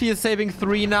 Infi is saving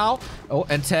 3 now. Oh,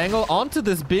 entangle onto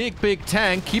this big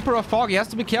tank. Keeper of Foggy has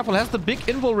to be careful. Has the big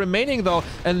Invul remaining, though.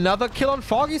 Another kill on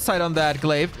Foggy's side on that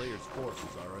glaive.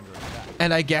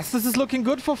 And I guess this is looking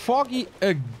good for Foggy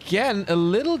again. A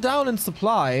little down in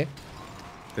supply.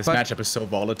 This matchup is so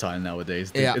volatile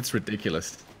nowadays. Yeah. It's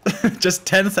ridiculous. Just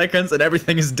 10 seconds and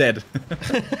everything is dead.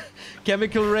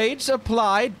 Chemical Rage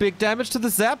applied. Big damage to the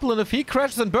Zeppelin. If he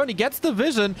crashes and Bernie gets the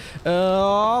vision.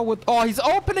 He's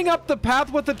opening up the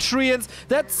path with the treants.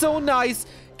 That's so nice.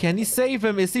 Can he save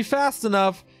him? Is he fast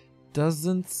enough?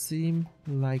 Doesn't seem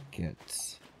like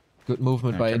it. Good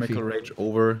movement by Infi. Chemical Rage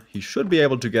over. He should be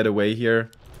able to get away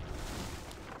here.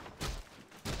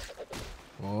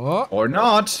 Oh, or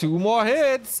not. 2 more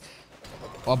hits.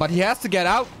 Oh, but he has to get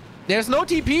out. There's no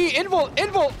TP.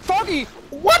 Invul, Foggy.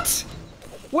 What?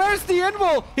 Where's the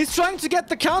Invul? He's trying to get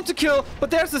the counter kill,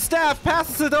 but there's the staff,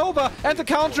 passes it over, and the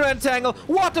counter entangle.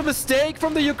 What a mistake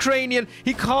from the Ukrainian.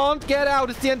 He can't get out.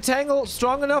 Is the entangle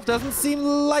strong enough? Doesn't seem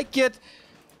like it.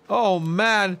 Oh,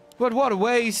 man. But what a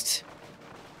waste.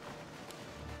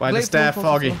 By the staff,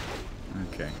 Foggy.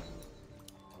 Okay.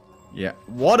 Yeah,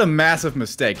 what a massive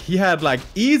mistake. He had like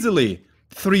easily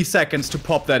 3 seconds to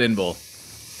pop that Invul.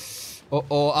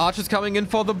 Uh-oh, Archer's coming in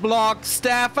for the block.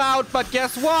 Staff out, but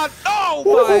guess what? Oh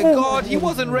my god, he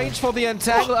was in range for the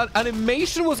entangle.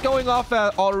 Animation was going off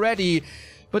already,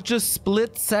 but just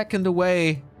split second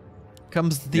away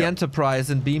comes the Enterprise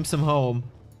and beams him home.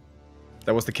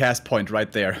 That was the cast point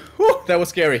right there. Whew, that was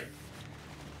scary.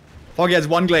 Foggy has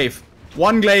 1 glaive.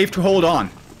 1 glaive to hold on.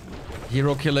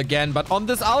 Hero kill again, but on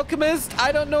this Alchemist,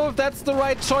 I don't know if that's the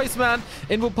right choice, man.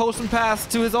 Invul Potion pass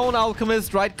to his own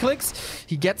Alchemist, right clicks.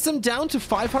 He gets him down to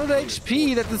 500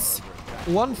 HP. That is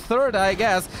 1/3, I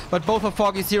guess. But both of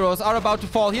Foggy's heroes are about to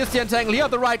fall. Here's the Entangle, here are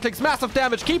the right clicks, massive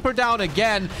damage, keep her down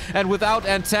again. And without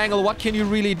Entangle, what can you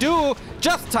really do?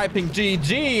 Just typing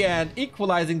GG and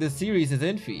equalizing the series is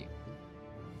Infi.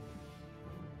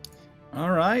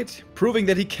 Alright, proving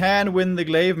that he can win the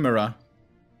glaive mirror.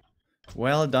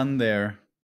 Well done there.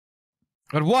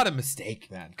 But what a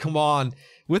mistake, man. Come on.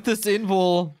 With this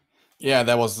Invul. Yeah,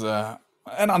 that was an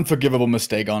unforgivable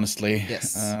mistake, honestly.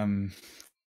 Yes.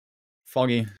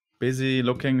 Foggy, busy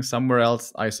looking somewhere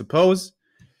else, I suppose.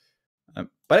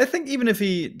 But I think even if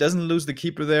he doesn't lose the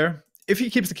Keeper there, if he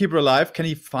keeps the Keeper alive, can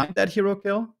he find that hero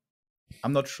kill?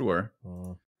 I'm not sure.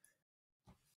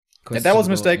 And that was a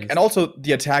mistake. And also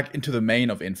the attack into the main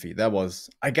of Infi. That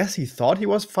was, I guess he thought he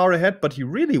was far ahead, but he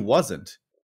really wasn't.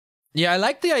 Yeah, I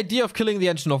like the idea of killing the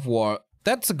Engine of War.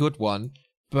 That's a good one.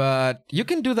 But you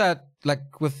can do that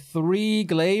like with 3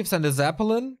 glaives and a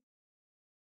Zeppelin.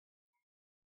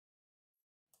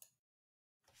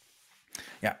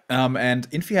 Yeah, and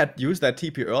Infi had used that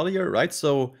TP earlier, right?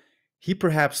 So he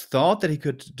perhaps thought that he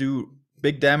could do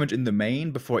big damage in the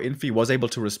main before Infi was able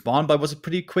to respond, but it was a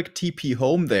pretty quick TP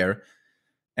home there.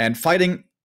 And fighting,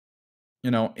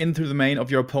 you know, in through the main of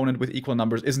your opponent with equal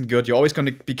numbers isn't good. You're always going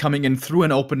to be coming in through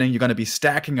an opening. You're going to be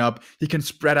stacking up. He can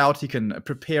spread out. He can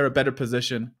prepare a better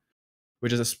position,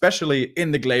 which is especially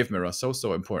in the glaive mirror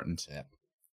so important. Yeah.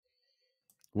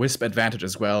 Wisp advantage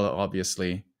as well,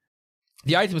 obviously.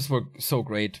 The items were so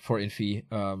great for Infi.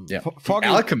 Yeah, Foggy,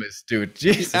 the Alchemist, dude.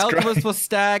 Jesus the Alchemist Christ. was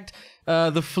stacked.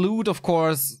 The Flute, of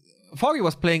course. Foggy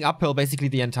was playing uphill basically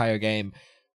the entire game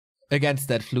against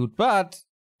that Flute. But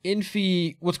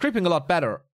Infi was creeping a lot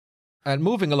better. And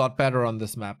moving a lot better on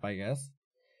this map, I guess.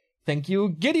 Thank you,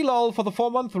 GiddyLol, for the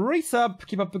 4-month resub.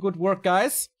 Keep up the good work,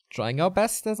 guys. Trying our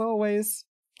best, as always.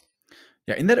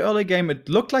 Yeah, in that early game, it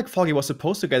looked like Foggy was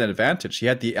supposed to get an advantage. He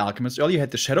had the Alchemist early, he had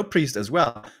the Shadow Priest as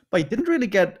well, but he didn't really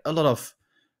get a lot of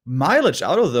mileage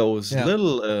out of those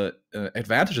little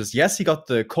advantages. Yes, he got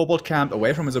the Cobalt Camp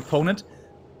away from his opponent,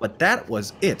 but that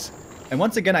was it. And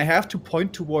once again, I have to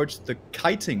point towards the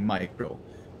kiting micro.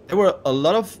 There were a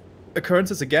lot of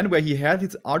occurrences again where he had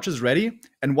his archers ready,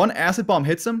 and one acid bomb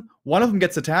hits him, one of them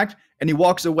gets attacked, and he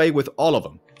walks away with all of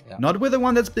them. Yeah. Not with the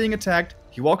one that's being attacked.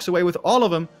 He walks away with all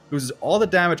of them, loses all the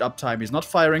damage uptime. He's not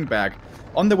firing back.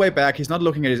 On the way back, he's not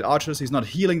looking at his archers. He's not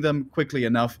healing them quickly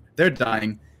enough. They're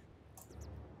dying.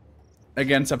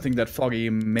 Again, something that Foggy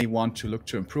may want to look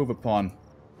to improve upon.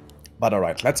 But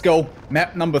alright, let's go.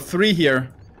 Map number 3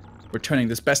 here. We're turning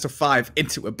this best of 5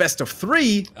 into a best of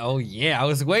 3. Oh yeah, I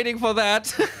was waiting for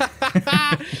that.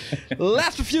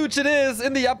 Last refuge it is.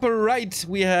 In the upper right,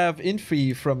 we have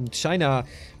Infi from China.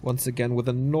 Once again with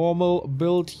a normal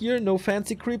build here. No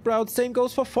fancy creep route. Same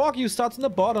goes for Foggy, who starts in the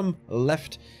bottom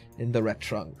left in the red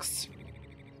trunks.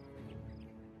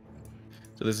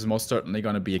 So this is most certainly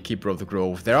going to be a Keeper of the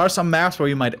Grove. There are some maps where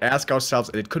we might ask ourselves,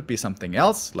 it could be something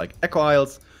else, like Echo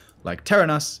Isles, like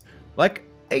Terranus, like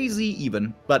AZ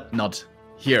even, but not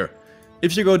here.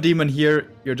 If you go Demon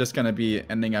here, you're just going to be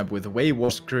ending up with way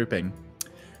worse grouping.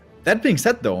 That being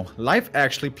said though, Life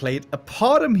actually played a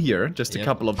Potom here just a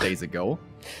couple of days ago.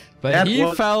 But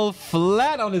he fell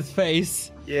flat on his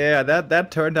face. Yeah,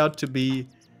 that turned out to be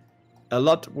a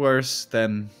lot worse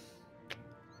than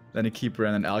than a Keeper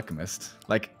and an Alchemist.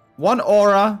 Like, one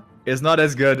aura is not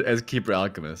as good as Keeper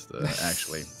Alchemist,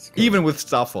 actually. Even with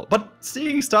Starfall. But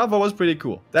seeing Starfall was pretty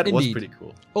cool. That was pretty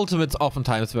cool. Ultimate's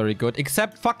oftentimes very good,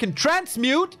 except fucking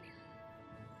Transmute!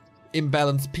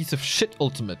 Imbalanced piece of shit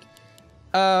ultimate.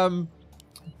 But...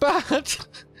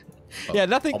 yeah,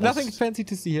 nothing fancy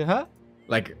to see here, huh?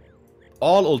 Like,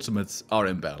 all ultimates are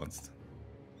imbalanced.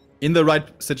 In the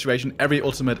right situation, every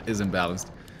ultimate is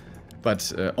imbalanced.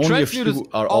 But only a few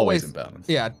are always imbalanced.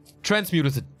 Yeah, Transmute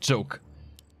is a joke.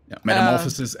 Yeah,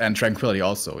 Metamorphosis and Tranquility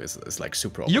also is like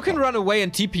super overpowered. You can run away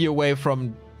and TP away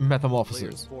from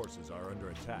Metamorphosis.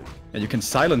 And you can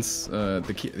silence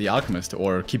the Alchemist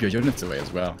or keep your units away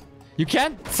as well. You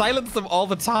can't silence them all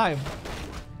the time.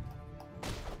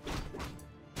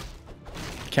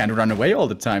 Can't run away all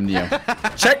the time, Neo.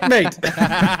 Checkmate!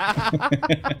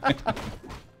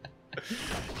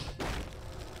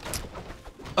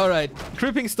 Alright,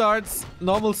 creeping starts,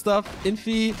 normal stuff.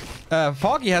 Infi,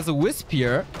 Foggy has a Wisp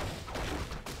here.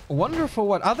 Wonder for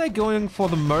what? Are they going for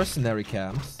the mercenary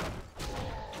camps?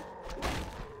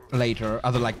 Later,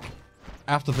 other like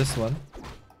after this one.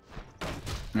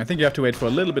 I think you have to wait for a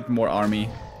little bit more army.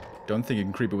 Don't think you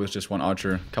can creep it with just one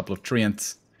archer, a couple of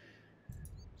treants.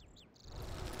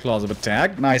 Claws of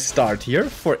attack, nice start here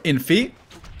for Infi.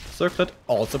 Circlet,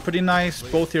 also pretty nice.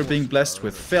 Both here being blessed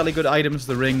with fairly good items.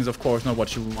 The rings, of course, not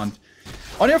what you want.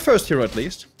 On your first hero, at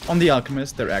least. On the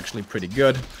Alchemist, they're actually pretty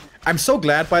good. I'm so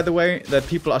glad, by the way, that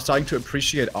people are starting to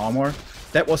appreciate armor.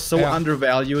 That was so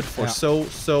undervalued for so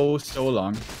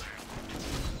long.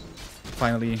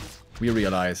 Finally, we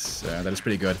realize that it's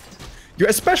pretty good. You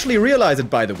especially realize it,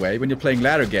 by the way, when you're playing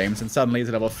ladder games and suddenly it's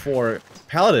a level 4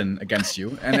 paladin against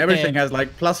you and everything has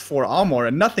like +4 armor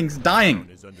and nothing's dying.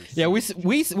 Yeah, we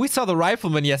saw the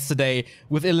riflemen yesterday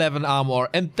with 11 armor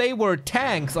and they were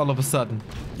tanks all of a sudden.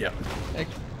 Yeah. Like,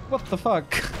 what the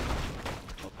fuck?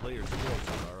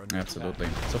 Absolutely.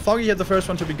 So Foggy had the first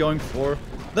one to be going for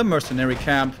the mercenary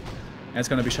camp. And it's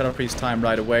gonna be Shadow Priest time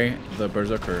right away. The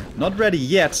Berserker not ready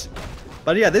yet.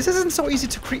 But yeah, this isn't so easy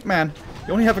to creep, man.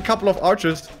 You only have a couple of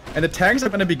archers, and the tanks are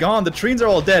gonna be gone. The trees are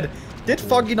all dead. Did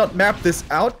Foggy not map this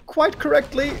out quite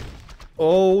correctly?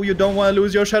 Oh, you don't want to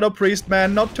lose your Shadow Priest,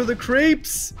 man. Not to the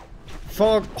creeps.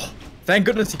 Oh, thank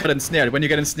goodness he got ensnared. When you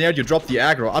get ensnared, you drop the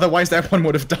aggro. Otherwise, that one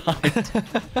would have died.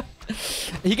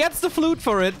 He gets the flute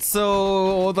for it,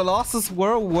 so the losses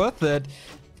were worth it.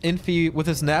 Infi with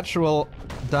his natural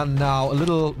done now. A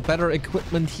little better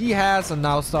equipment he has, and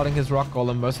now starting his Rock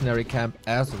Golem mercenary camp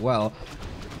as well.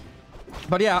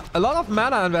 But yeah, a lot of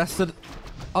mana invested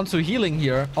onto healing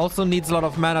here. Also needs a lot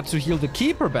of mana to heal the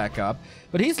Keeper back up.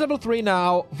 But he's level 3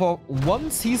 now. For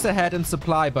once he's ahead in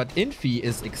supply, but Infi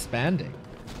is expanding.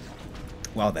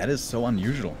 Wow, that is so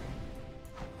unusual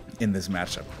in this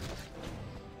matchup.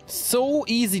 So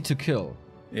easy to kill.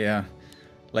 Yeah.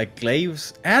 Like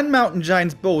Glaives and Mountain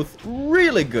Giants both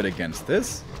really good against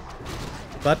this.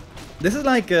 But this is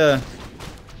like a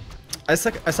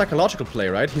psychological play,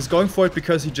 right? He's going for it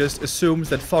because he just assumes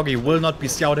that Foggy will not be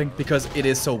scouting because it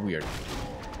is so weird.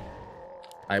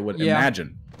 I would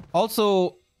imagine.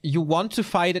 Also, you want to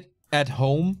fight it at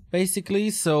home,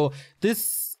 basically. So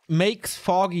this makes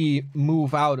Foggy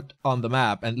move out on the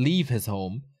map and leave his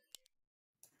home.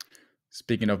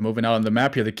 Speaking of moving out on the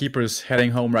map here, the Keeper's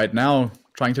heading home right now,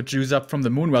 trying to juice up from the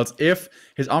Moonwells. If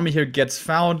his army here gets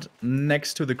found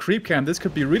next to the creep camp, this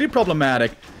could be really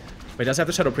problematic. But he does have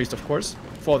the Shadow Priest, of course,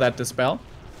 for that Dispel.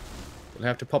 We'll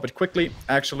have to pop it quickly.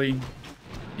 Actually,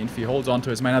 Infi holds on to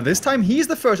his mana. This time he's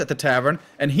the first at the tavern,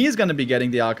 and he's going to be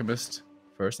getting the Alchemist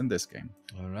first in this game.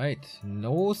 Alright,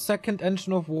 no second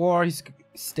Engine of War. He's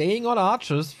staying on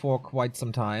archers for quite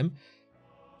some time.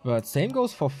 But same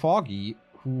goes for Foggy,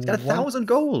 who got 1,000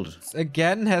 gold.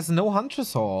 Again, has no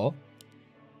Huntress Hall.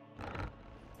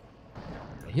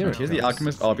 Here's the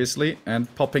Alchemist, obviously,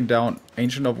 and popping down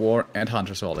Ancient of War and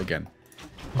Hunter's Hall again.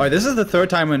 Alright, this is the 3rd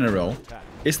time in a row.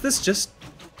 Is this just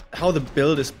how the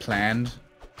build is planned?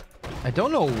 I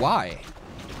don't know why.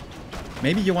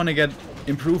 Maybe you want to get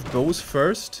improved bows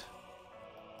first,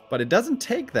 but it doesn't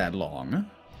take that long.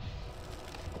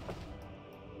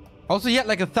 Also, he had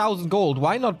like 1,000 gold.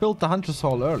 Why not build the Huntress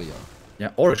Hall earlier?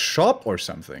 Yeah, or a shop or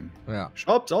something. Yeah.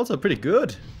 Shop's also pretty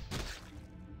good.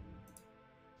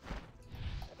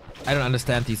 I don't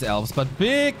understand these elves, but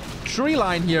big tree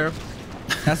line here.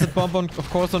 Acid bomb, of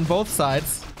course, on both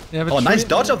sides. Oh, nice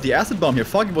dodge of the acid bomb here.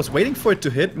 Foggy was waiting for it to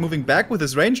hit, moving back with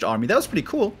his ranged army. That was pretty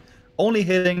cool. Only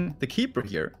hitting the Keeper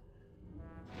here.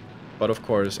 But of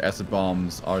course, acid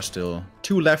bombs are still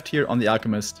 2 left here on the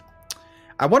Alchemist.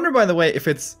 I wonder, by the way, if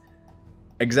it's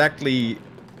exactly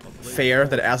fair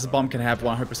that acid bomb can have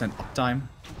 100% uptime.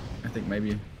 I think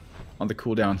maybe on the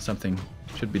cooldown, something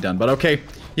should be done. But okay,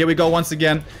 here we go once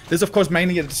again. This is, of course,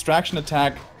 mainly a distraction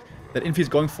attack that Infi is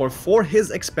going for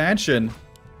his expansion.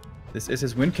 This is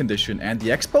his win condition, and the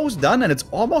expo is done, and it's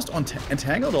almost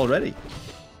entangled already.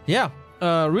 Yeah,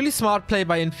 really smart play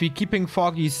by Infi, keeping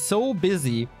Foggy so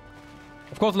busy.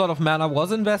 Of course, a lot of mana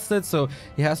was invested, so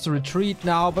he has to retreat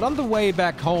now. But on the way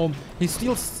back home, he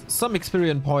steals some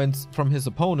experience points from his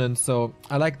opponent, so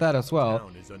I like that as well.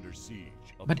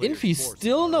 But Infi,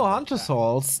 still no Hunter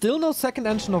Soul, still no second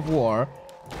engine of war.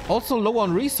 Also low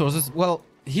on resources. Well,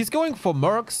 he's going for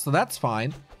mercs, so that's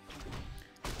fine.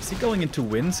 Is he going into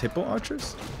wins, Hippo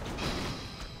Archers?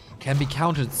 Can be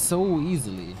countered so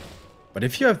easily. But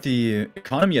if you have the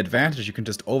economy advantage, you can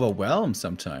just overwhelm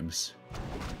sometimes.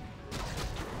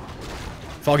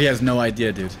 Foggy has no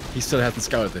idea, dude. He still hasn't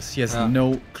scouted this. He has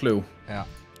no clue. Yeah.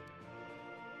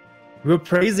 We were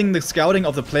praising the scouting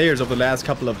of the players over the last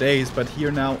couple of days, but here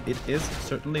now it is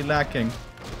certainly lacking.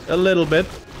 A little bit.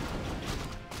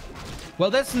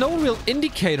 Well, there's no real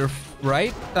indicator,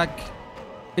 right? Like,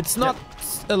 it's not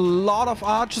a lot of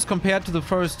archers compared to the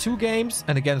first 2 games.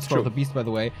 And again, Scroll of the Beast, by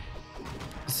the way.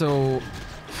 So,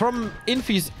 from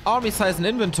Infi's army size and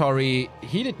inventory,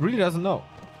 he really doesn't know.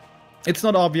 It's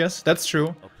not obvious, that's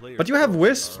true. But you have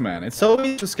wisps, man. It's so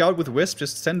easy to scout with wisps.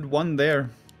 Just send one there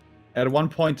at one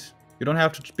point. You don't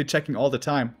have to be checking all the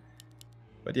time.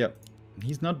 But yeah,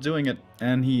 he's not doing it.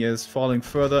 And he is falling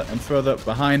further and further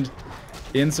behind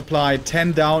in supply.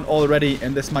 10 down already,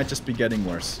 and this might just be getting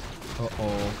worse.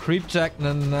 Uh-oh. Creep Jack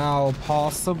now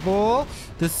possible.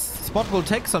 This spot will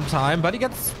take some time, but he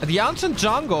gets the Ancient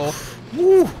Jungle.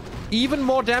 Woo! Even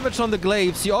more damage on the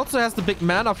glaives. He also has the big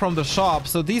mana from the shop,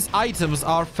 so these items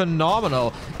are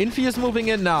phenomenal. Infi is moving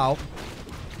in now.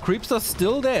 Creeps are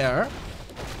still there.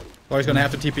 Oh, he's gonna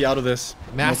have to TP out of this.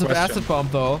 Massive acid bomb,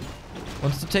 though.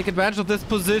 Wants to take advantage of this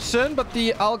position, but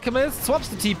the Alchemist swaps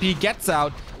the TP, gets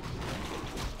out.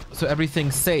 So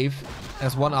everything's safe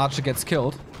as one archer gets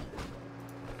killed.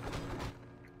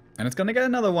 And it's gonna get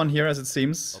another one here, as it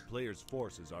seems.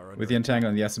 With the Entangle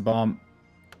and the acid bomb.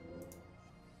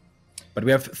 But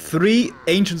we have 3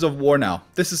 Ancients of War now.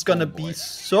 This is gonna be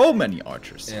so many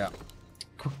archers. Yeah.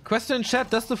 Question in chat,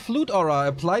 does the Flute Aura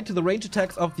apply to the range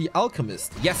attacks of the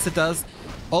Alchemist? Yes, it does.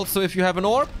 Also, if you have an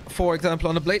orb, for example,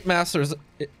 on the Blade Masters,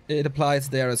 it applies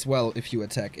there as well if you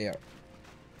attack air.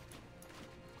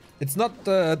 It's not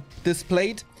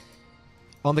displayed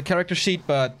on the character sheet,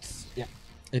 but yeah,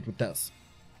 it does.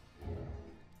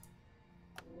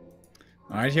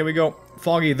 Alright, here we go.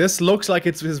 Foggy, this looks like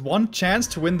it's his one chance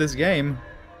to win this game.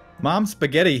 Mom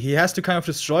Spaghetti, he has to kind of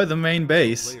destroy the main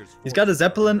base. He's got a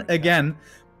Zeppelin again,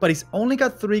 but he's only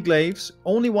got 3 glaives,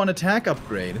 only 1 attack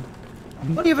upgrade.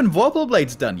 Not even Vorpal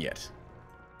Blade's done yet.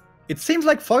 It seems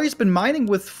like Foggy's been mining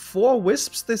with 4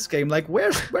 wisps this game. Like,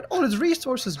 where'd all his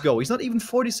resources go? He's not even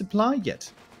 40 supply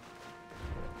yet.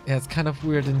 Yeah, it's kind of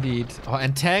weird indeed. Oh,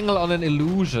 Entangle on an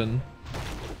illusion.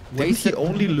 Didn't he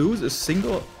only lose a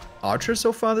single archer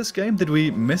so far this game? Did we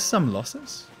miss some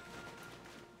losses?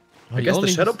 I guess the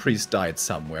Shadow Priest died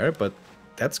somewhere, but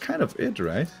that's kind of it,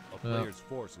 right? A player's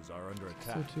forces are under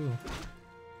attack. So too.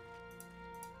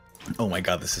 Oh my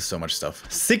god, this is so much stuff.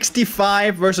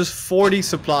 65 versus 40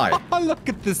 supply. Oh, look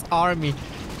at this army.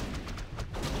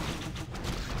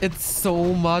 It's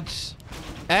so much.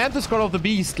 And the Scroll of the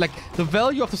Beast. Like, the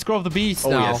value of the Scroll of the Beast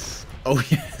now. Yes. Oh,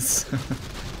 yes.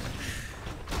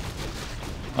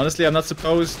 Honestly, I'm not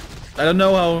supposed... I don't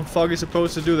know how Foggy's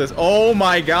supposed to do this. Oh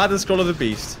my god, the Scroll of the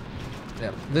Beast.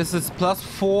 Yeah, this is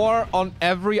 +4 on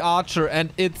every archer,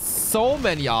 and it's so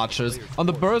many archers. On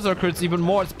the Berserker, it's even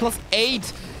more. It's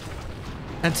 +8.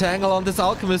 Entangle on this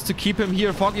Alchemist to keep him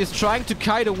here. Foggy is trying to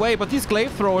kite away, but these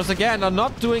Glaive Throwers, again, are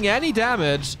not doing any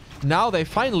damage. Now they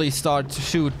finally start to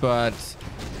shoot, but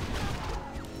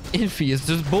Infi is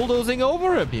just bulldozing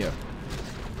over him here.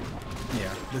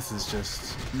 Yeah, this is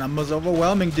just numbers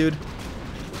overwhelming, dude.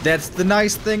 That's the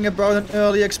nice thing about an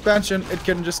early expansion. It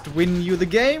can just win you the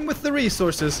game with the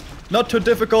resources. Not too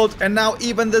difficult, and now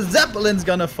even the Zeppelin's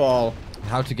gonna fall.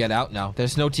 How to get out now?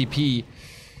 There's no TP.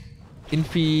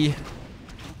 Infi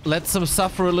lets him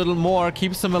suffer a little more,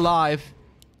 keeps him alive.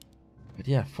 But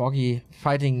yeah, Foggy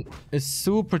fighting a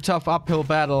super tough uphill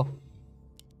battle.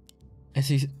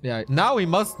 As now he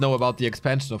must know about the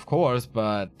expansion, of course,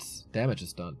 but damage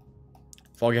is done.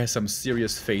 Foggy has some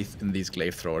serious faith in these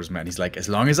glaive throwers, man. He's like, as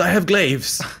long as I have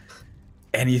glaives,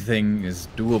 anything is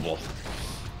doable.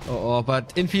 Oh,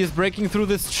 but Infi is breaking through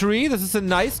this tree. This is a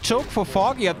nice choke for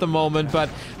Foggy at the moment, but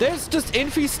there's just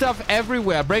Infi stuff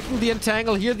everywhere. Breaking the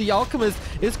entangle here, the Alchemist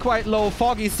is quite low.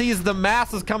 Foggy sees the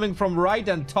masses coming from right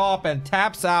and top and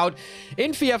taps out.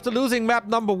 Infi, after losing map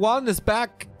number 1, is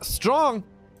back strong,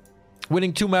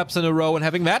 winning 2 maps in a row and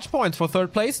having match points for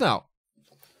 3rd place now.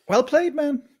 Well played,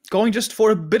 man. Going just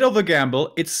for a bit of a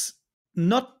gamble. It's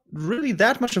not really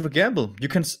that much of a gamble. You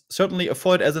can certainly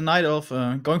afford as a night of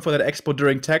going for that expo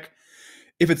during tech.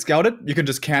 If it's scouted, you can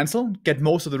just cancel, get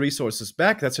most of the resources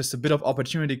back. That's just a bit of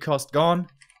opportunity cost gone.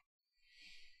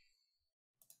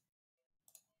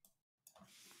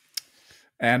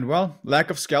 And well, lack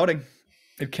of scouting.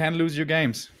 It can lose your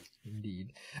games.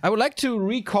 Indeed. I would like to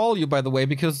recall you, by the way,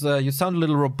 because you sound a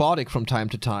little robotic from time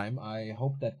to time. I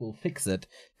hope that will fix it,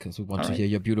 because we want to hear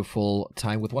your beautiful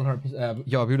time with 100%,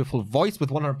 your beautiful voice with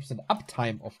 100%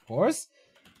 uptime, of course.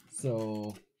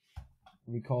 So,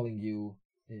 recalling you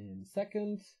in a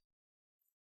second.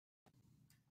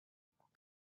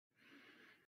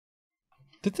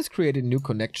 Did this create a new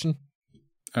connection?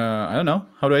 I don't know.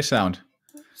 How do I sound?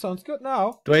 Sounds good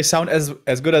now. Do I sound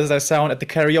as good as I sound at the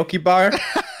karaoke bar?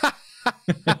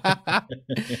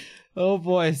 Oh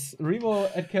boys, Remo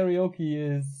at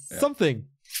karaoke is something.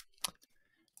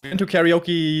 Been to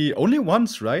karaoke only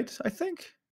once, right? I think,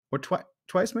 or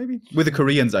twice maybe. With the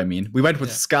Koreans, I mean. We went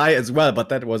with Sky as well, but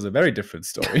that was a very different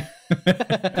story.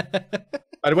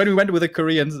 But when we went with the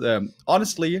Koreans,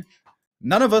 honestly,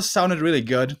 none of us sounded really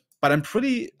good. But I'm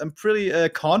pretty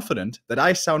confident that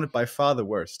I sounded by far the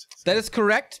worst. That is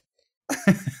correct.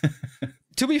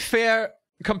 To be fair,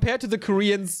 compared to the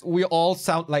Koreans, we all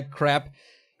sound like crap.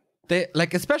 They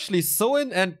like, especially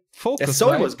Soin and Focus. Yeah,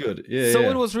 Soin was good. Yeah,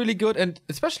 Soin was really good, and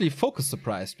especially Focus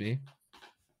surprised me.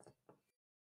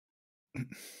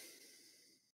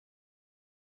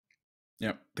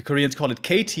 Yeah, the Koreans call it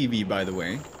KTV, by the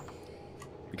way,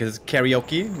 because it's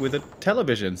karaoke with a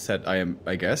television set.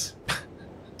 I guess.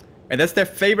 And that's their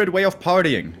favorite way of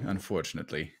partying,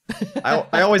 unfortunately.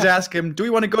 I always ask him, do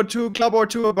you want to go to a club or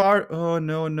to a bar? Oh,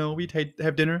 no, we'd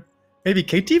have dinner. Maybe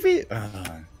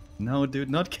KTV? No, dude,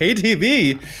 not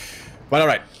KTV. But all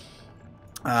right.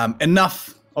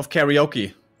 Enough of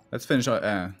karaoke. Let's finish.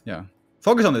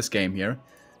 Focus on this game here.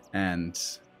 And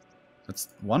let's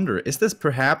wonder, is this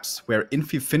perhaps where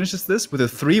Infi finishes this with a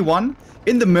 3-1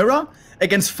 in the mirror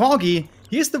against Foggy?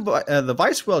 He's the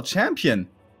Vice World Champion.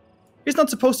 He's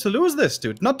not supposed to lose this,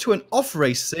 dude. Not to an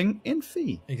off-racing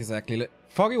Infi. Exactly.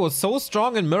 Foggy was so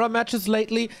strong in mirror matches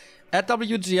lately. At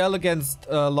WGL against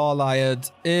Lawliot,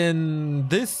 in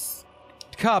this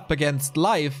cup against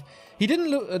Live, he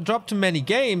didn't drop too many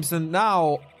games, and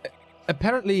now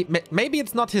apparently maybe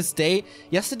it's not his day.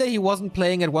 Yesterday he wasn't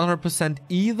playing at 100%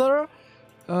 either.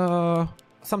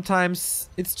 Sometimes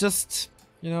it's just,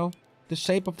 you know, the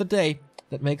shape of the day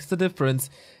that makes the difference.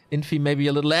 Infi may be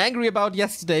a little angry about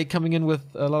yesterday, coming in with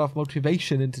a lot of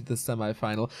motivation into the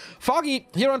semi-final. Foggy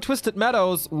here on Twisted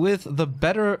Meadows with the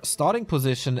better starting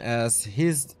position, as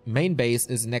his main base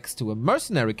is next to a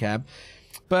mercenary camp.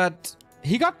 But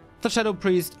he got the Shadow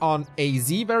Priest on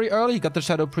AZ very early, he got the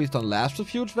Shadow Priest on Last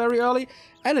Refuge very early,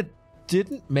 and it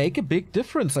didn't make a big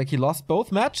difference. Like, he lost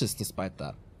both matches despite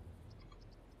that.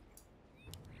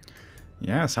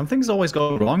 Yeah, something's always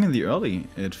going wrong in the early,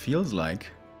 it feels like.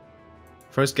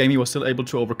 First game he was still able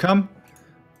to overcome,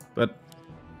 but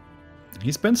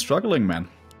he's been struggling, man.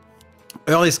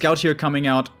 Early scout here coming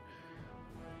out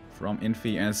from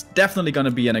Infi, and it's definitely going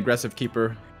to be an aggressive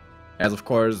keeper. As of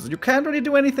course, you can't really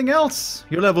do anything else.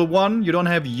 You're level 1, you don't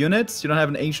have units, you don't have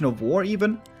an Ancient of War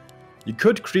even. You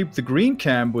could creep the green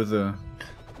camp with a...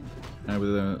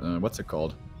 what's it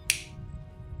called?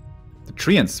 The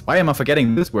Treants. Why am I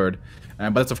forgetting this word?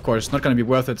 But it's of course not going to be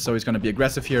worth it, so he's going to be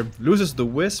aggressive here. Loses the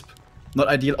Wisp. Not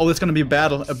ideal. Oh, it's going to be a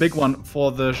battle. A big one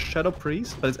for the Shadow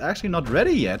Priest, but it's actually not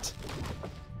ready yet.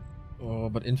 Oh,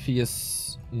 but Infi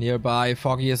is nearby.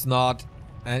 Foggy is not.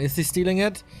 And is he stealing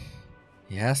it?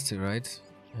 He has to, right?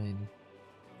 I mean,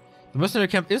 the mercenary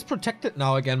camp is protected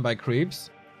now again by creeps.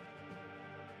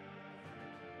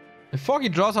 If Foggy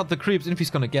draws out the creeps, Infi's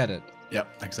going to get it.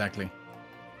 Yep, exactly.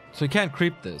 So he can't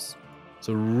creep this.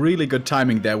 So really good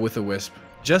timing there with the Wisp.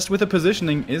 Just with the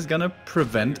positioning is gonna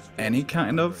prevent any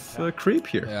kind of creep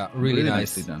here. Yeah, really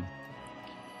nicely done.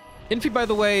 Infi, by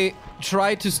the way,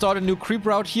 tried to start a new creep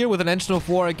route here with an Engine of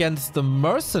War against the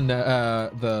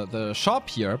the shop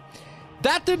here.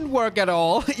 That didn't work at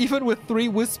all, even with 3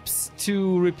 Wisps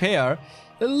to repair.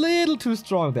 A little too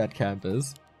strong that camp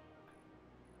is.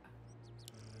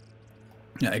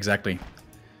 Yeah, exactly.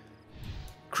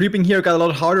 Creeping here got a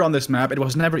lot harder on this map. It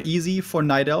was never easy for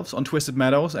Night Elves on Twisted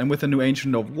Meadows, and with the new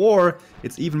Ancient of War,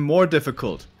 it's even more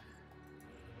difficult.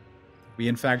 We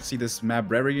in fact see this map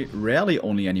very rarely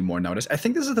only anymore nowadays. I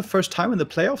think this is the first time in the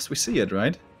playoffs we see it,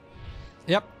 right?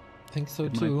 Yep, I think so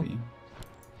too.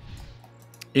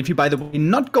 Infi, by the way,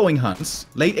 not going hunts.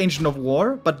 Late Ancient of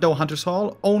War, but no Hunter's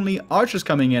Hall. Only archers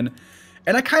coming in.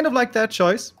 And I kind of like that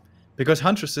choice, because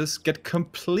huntresses get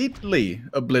completely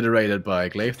obliterated by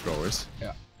glaive throwers.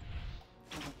 Yeah.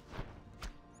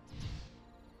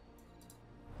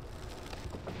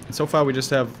 And so far we just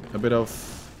have a bit of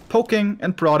poking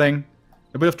and prodding,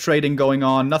 a bit of trading going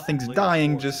on. Nothing's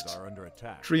dying, just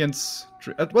treants.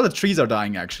 Well, the trees are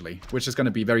dying actually, which is going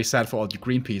to be very sad for all you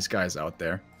Greenpeace guys out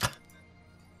there.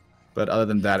 But other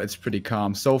than that, it's pretty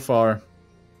calm. So far,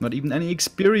 not even any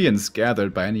experience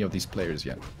gathered by any of these players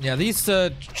yet. Yeah, these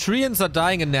treants are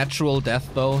dying a natural death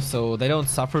though, so they don't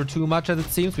suffer too much as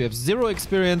it seems. We have 0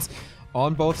 experience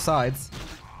on both sides.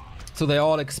 So they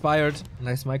all expired.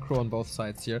 Nice micro on both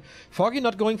sides here. Foggy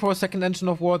not going for a second Engine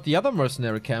of War at the other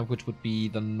mercenary camp, which would be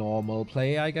the normal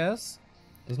play, I guess.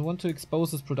 Doesn't want to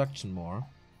expose his production more.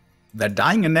 They're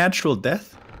dying a natural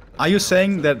death? Are you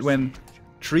saying that when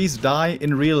trees die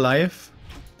in real life,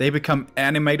 they become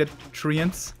animated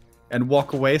treants and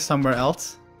walk away somewhere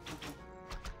else?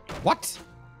 What?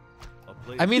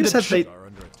 I mean, the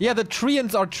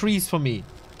treants are trees for me.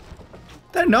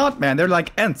 They're not, man. They're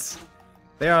like ants.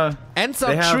 They are. Ants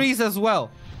are trees as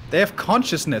well. They have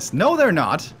consciousness. No, they're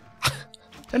not.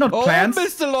 They're not plants. I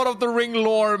missed a lot of the Ring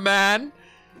lore, man.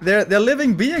 They're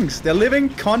living beings. They're living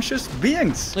conscious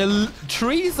beings.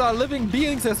 Trees are living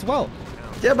beings as well.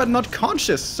 Yeah, but not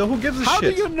conscious. So who gives a shit? How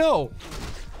do you know?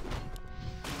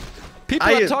 People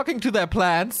are talking to their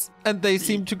plants, and they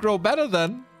seem to grow better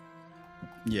then.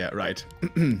 Yeah, right.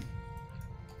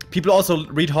 People also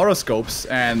read horoscopes,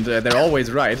 and they're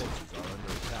always right.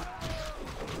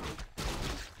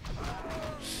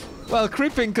 Well,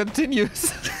 creeping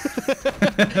continues.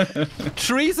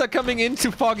 Trees are coming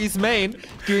into Foggy's main,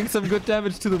 doing some good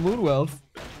damage to the Moonwells.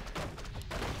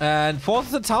 And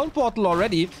forces a town portal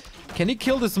already. Can he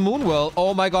kill this Moonwell?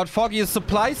 Oh my god, Foggy is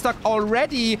supply stuck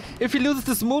already. If he loses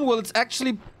this Moonwell, it's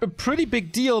actually a pretty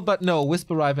big deal, but no,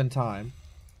 Wisp arrive in time.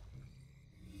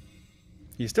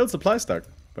 He's still supply stuck,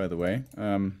 by the way.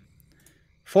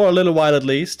 For a little while at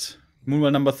least.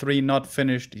 Moonwell number 3 not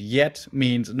finished yet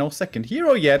means no second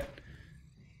hero yet.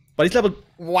 But he's leveled...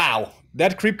 Wow!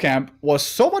 That creep camp was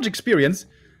so much experience.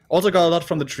 Also got a lot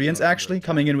from the treants actually,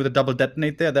 coming in with a double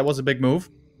detonate there. That was a big move.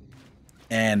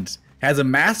 And has a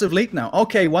massive lead now.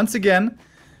 Okay, once again,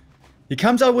 he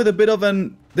comes out with a bit of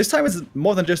an... This time it's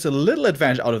more than just a little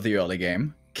advantage out of the early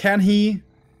game. Can he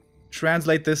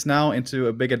translate this now into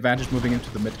a big advantage moving into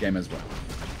the mid game as well?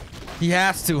 He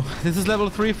has to. This is level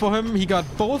 3 for him. He got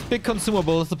both big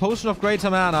consumables, the Potion of Greater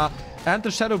Mana and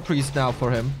the Shadow Priest now for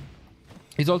him.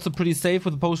 He's also pretty safe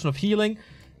with the Potion of Healing.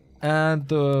 And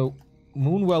the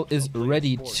Moonwell is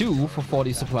ready too for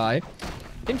 40 supply.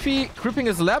 Infi creeping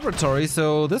his laboratory,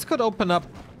 so this could open up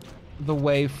the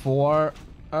way for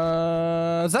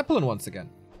Zeppelin once again.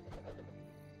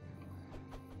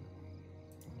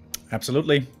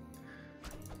 Absolutely.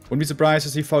 Wouldn't be surprised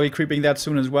to see Foggy creeping that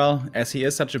soon as well, as he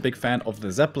is such a big fan of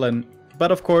the Zeppelin.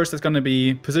 But of course, it's going to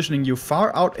be positioning you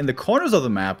far out in the corners of the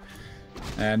map,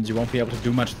 and you won't be able to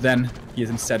do much then. He is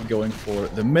instead going for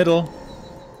the middle.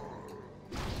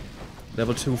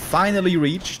 Level 2 finally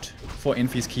reached for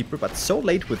Infi's Keeper, but so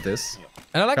late with this.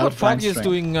 And I like what Foggy is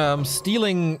doing,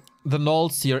 stealing the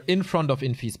Nulls here in front of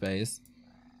Infi's base.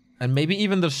 And maybe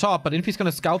even the shop, but Infi's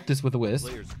gonna scout this with a Wisp.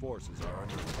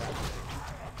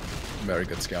 Very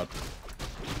good scout.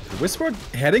 The Wisp were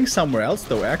heading somewhere else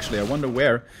though, actually. I wonder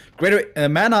where. Greater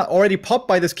mana already popped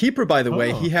by this Keeper, by the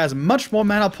way. He has much more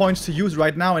mana points to use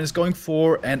right now and is going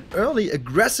for an early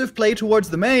aggressive play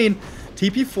towards the main.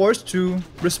 TP forced to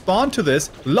respond to this.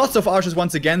 Lots of archers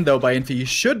once again though by Infi. He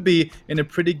should be in a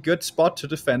pretty good spot to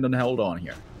defend and hold on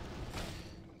here.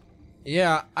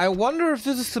 Yeah, I wonder if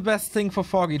this is the best thing for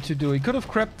Foggy to do. He could have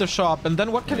crept the shop, and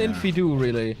then what can Infi do,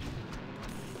 really?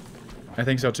 I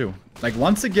think so too. Like,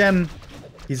 once again,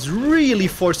 he's really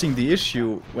forcing the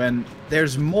issue when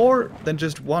there's more than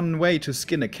just one way to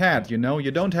skin a cat, you know? You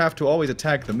don't have to always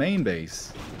attack the main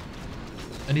base.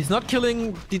 And he's not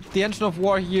killing the Engine of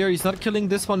War here. He's not killing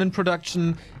this one in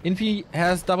production. Infi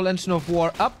has double Engine of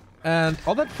War up. And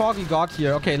all that Foggy got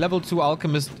here. Okay, level 2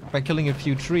 Alchemist by killing a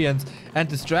few treants and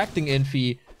distracting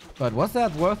Infi. But was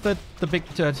that worth it? The big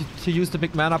to use the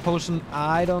big mana potion?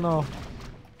 I don't know.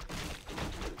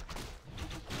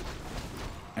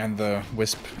 And the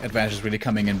Wisp advantage is really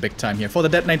coming in big time here. For the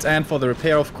detonates and for the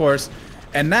repair, of course.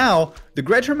 And now, The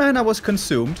greater mana was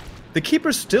consumed. The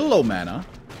keeper's still low mana.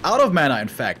 Out of mana, in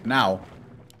fact, now.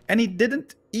 And he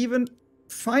didn't even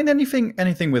find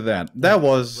anything with that. That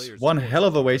was one hell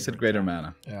of a wasted greater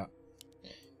mana. Yeah.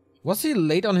 Was he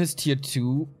late on his tier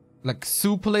 2? Like,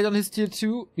 super late on his tier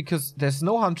 2? Because there's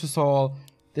no Hunter's Hall.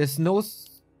 There's no...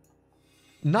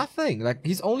 nothing. Like,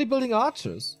 he's only building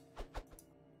archers.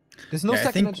 There's no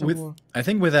second engine of war. I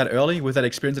think with that early, with that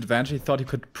experience advantage, he thought he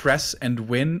could press and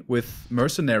win with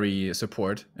mercenary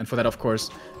support. And for that, of course,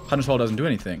 Hunter's Hall doesn't do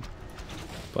anything.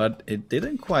 But it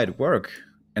didn't quite work.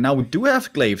 And now we do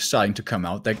have glaives starting to come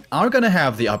out. They are going to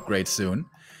have the upgrade soon.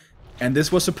 And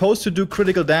this was supposed to do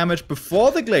critical damage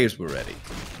before the glaives were ready.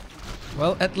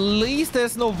 Well, at least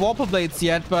there's no Warper Blades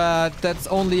yet, but that's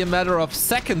only a matter of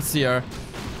seconds here.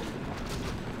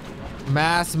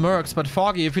 Mass Mercs, but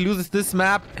Foggy, if he loses this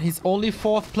map, he's only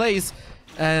 4th place.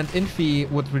 And Infi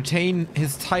would retain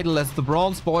his title as the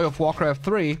Bronze Boy of Warcraft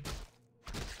 3.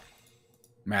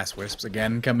 Mass Wisps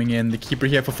again coming in. The keeper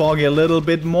here for Foggy, a little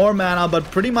bit more mana, but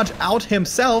pretty much out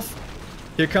himself.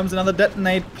 Here comes another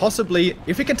detonate, possibly.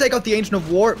 If he can take out the Ancient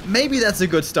of War, maybe that's a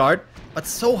good start. But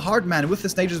so hard, man, with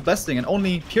this Nature's Blessing and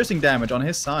only piercing damage on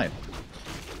his side.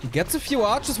 He gets a few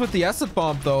archers with the Acid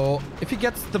Bomb, though. If he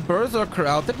gets the Berserker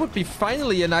out, that would be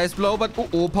finally a nice blow. But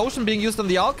potion being used on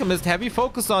the Alchemist. Heavy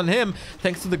focus on him,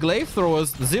 thanks to the Glaive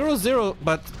Throwers. 0-0,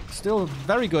 but still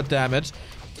very good damage.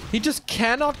 He just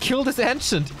cannot kill this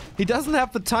Ancient. He doesn't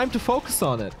have the time to focus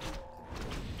on it.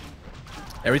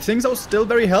 Everything's still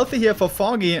very healthy here for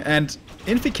Foggy, and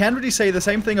Infi can't really say the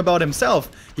same thing about himself.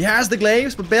 He has the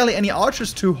glaives, but barely any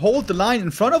archers to hold the line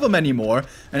in front of him anymore.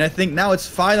 And I think now it's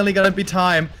finally gonna be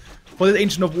time for the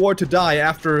Ancient of War to die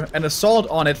after an assault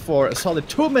on it for a solid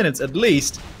 2 minutes at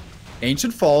least.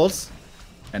 Ancient falls,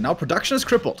 and now production is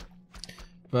crippled.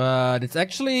 But it's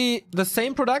actually the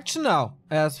same production now,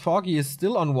 as Foggy is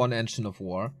still on 1 Ancient of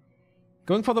War.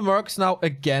 Going for the Mercs now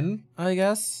again, I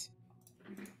guess.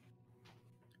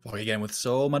 Foggy again with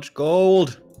so much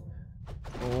gold.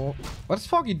 Oh, what's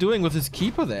Foggy doing with his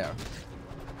keeper there?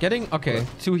 Getting, okay,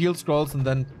 2 heal scrolls and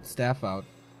then staff out.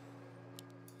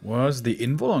 Was the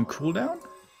invul on cooldown?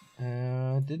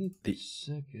 Didn't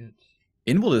check it.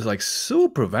 Invul is like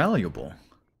super valuable.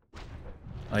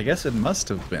 I guess it must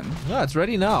have been. Yeah, it's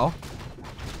ready now.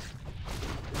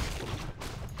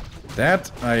 That,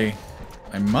 I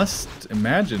must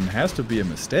imagine, has to be a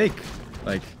mistake.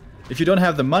 Like, if you don't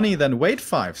have the money, then wait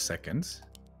 5 seconds.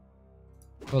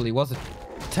 Well, he was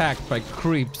attacked by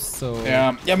creeps, so...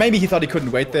 Yeah, maybe he thought he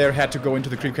couldn't wait there, had to go into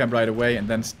the creep camp right away and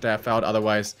then staff out,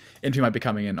 otherwise Infi might be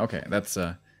coming in. Okay, that's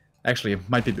actually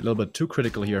might be a little bit too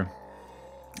critical here.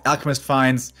 Alchemist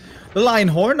finds the Lion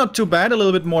Horn, not too bad, a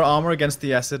little bit more armor against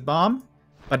the Acid Bomb.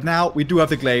 But now we do have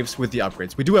the glaives with the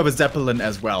upgrades. We do have a Zeppelin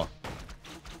as well.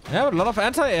 Yeah, but a lot of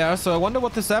anti-air, so I wonder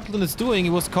what the Zeppelin is doing. He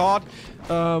was caught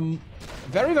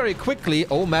very, very quickly.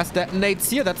 Oh, mass detonates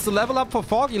here. That's the level up for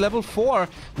Foggy, level 4.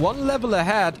 1 level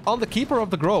ahead on the Keeper of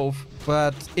the Grove.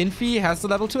 But Infi has the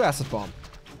level 2 Acid Bomb.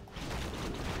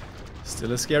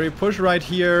 Still a scary push right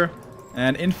here.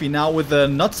 And Infi now with a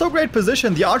not so great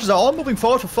position. The archers are all moving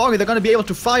forward for Foggy. They're going to be able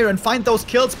to fire and find those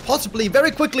kills possibly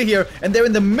very quickly here. And they're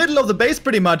in the middle of the base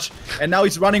pretty much. And now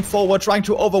he's running forward, trying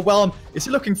to overwhelm. Is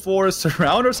he looking for a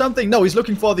surround or something? No, he's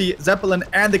looking for the Zeppelin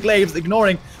and the glaives,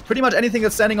 ignoring pretty much anything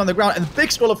that's standing on the ground. And the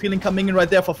big scroll of healing coming in right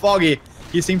there for Foggy.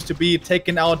 He seems to be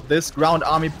taking out this ground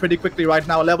army pretty quickly right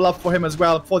now. Level up for him as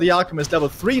well. For the Alchemist, level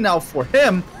 3 now for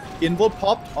him. Invul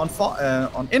popped on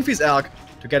Infi's Alch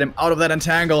to get him out of that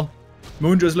entangle.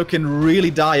 Moonjo is looking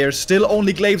really dire. Still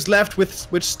only glaives left,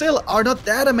 which still are not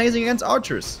that amazing against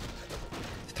archers.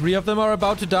 3 of them are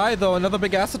about to die, though. Another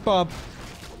big Acid Bomb.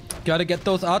 Gotta get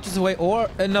those archers away, or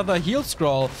another heal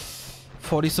scroll.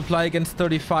 40 supply against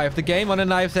 35. The game on a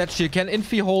knife's edge here. Can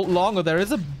Infi hold longer? There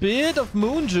is a bit of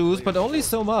moon juice, but only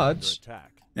so much.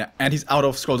 Yeah, and he's out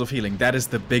of scrolls of healing. That is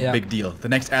the big deal. The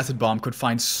next Acid Bomb could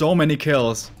find so many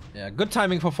kills. Yeah, good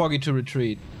timing for Foggy to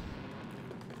retreat.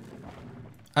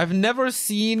 I've never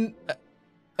seen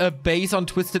a base on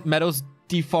Twisted Meadows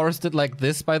deforested like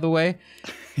this, by the way.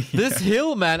 Yeah. This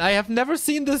hill, man. I have never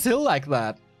seen this hill like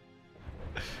that.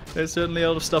 There's certainly a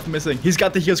lot of stuff missing. He's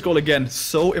got the heal scroll again.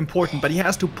 So important, but he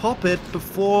has to pop it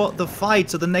before the fight.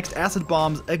 So the next Acid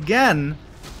Bombs, again,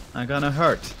 are gonna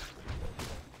hurt.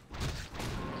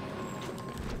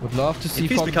 Would love to see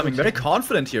He's becoming very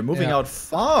confident here, moving out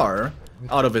far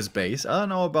out of his base. I don't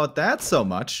know about that so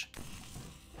much.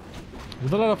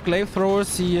 With a lot of glaive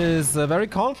throwers, he is very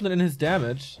confident in his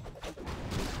damage.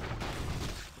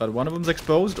 But one of them's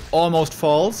exposed, almost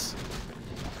falls.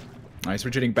 Now he's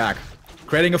retreating back.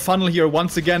 Creating a funnel here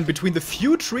once again between the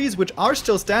few trees which are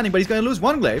still standing, but he's going to lose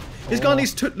one glaive. He's going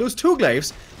to lose two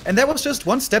glaives, and that was just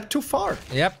one step too far.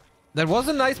 Yep. That was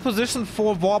a nice position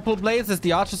for Vorpal Blades, as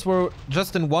the archers were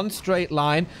just in one straight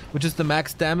line, which is the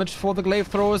max damage for the glaive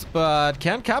throwers, but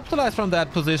can't capitalize from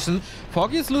that position.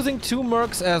 Foggy is losing 2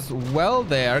 mercs as well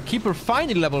there. Keeper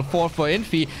finally level 4 for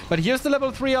Infi, but here's the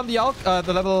level 3 on the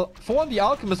level 4 on the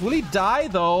Alchemist. Will he die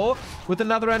though with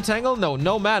another entangle?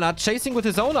 No mana. Chasing with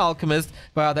his own Alchemist,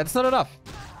 but that's not enough.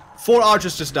 4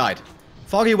 archers just died.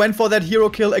 Foggy went for that hero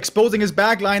kill, exposing his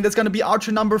backline. That's going to be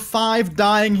archer number 5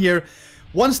 dying here.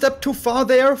 One step too far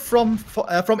there from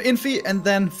Infi, and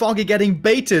then Foggy getting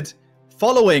baited,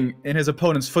 following in his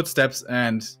opponent's footsteps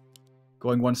and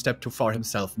going one step too far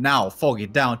himself. Now Foggy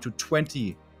down to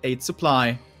 28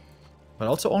 supply, but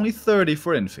also only 30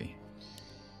 for Infi.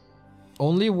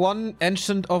 Only one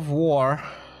Ancient of War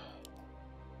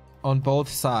on both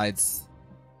sides.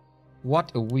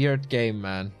 What a weird game,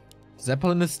 man.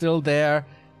 Zeppelin is still there,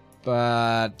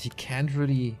 but he can't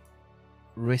really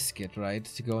risk it, right?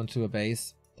 To go into a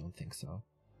base? Don't think so.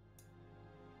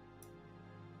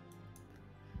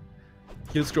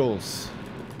 Heal scrolls.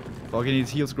 Foggy needs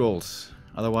heal scrolls.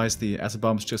 Otherwise the acid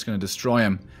bomb's just gonna destroy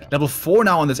him. Yeah. Level 4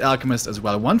 now on this Alchemist as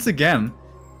well. Once again,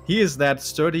 he is that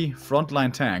sturdy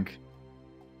frontline tank.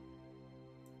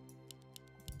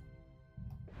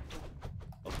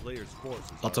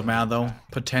 Lots of mana though,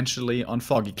 potentially on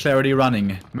Foggy. Clarity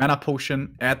running. Mana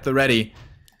potion at the ready.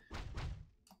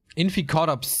 Infi caught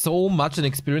up so much in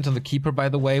experience on the Keeper, by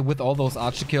the way, with all those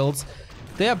archer kills.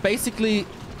 They are basically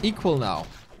equal now.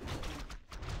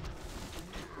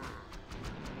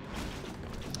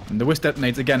 And the Whisk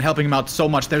detonates again, helping him out so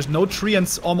much. There's no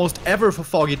treants almost ever for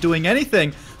Foggy doing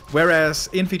anything, whereas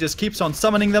Infi just keeps on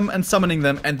summoning them,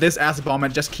 and this acid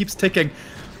bomb just keeps ticking.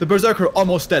 The Berserker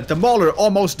almost dead, the Mauler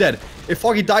almost dead. If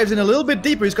Foggy dives in a little bit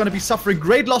deeper, he's going to be suffering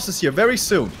great losses here very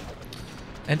soon.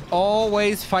 And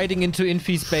always fighting into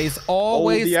Infi's base,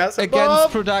 always against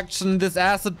bomb. production. This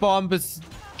acid bomb is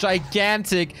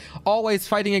gigantic. Always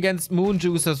fighting against Moon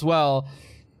Juice as well.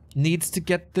 Needs to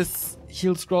get this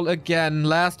heal scroll again.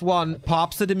 Last one.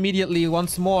 Pops it immediately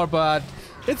once more, but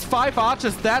it's 5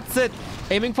 archers. That's it.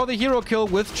 Aiming for the hero kill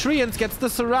with Treants. Gets the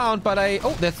surround, but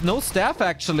oh, there's no staff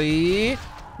actually.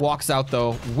 Walks out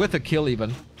though, with a kill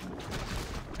even.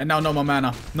 And now no more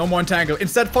mana, no more entangle.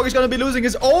 Instead, Foggy's gonna be losing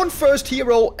his own first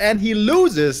hero, and he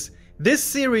loses this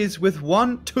series with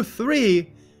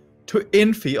 1-3 to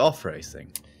Infi off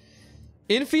racing.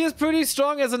 Infi is pretty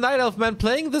strong as a Night Elf, man,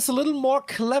 playing this a little more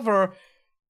clever.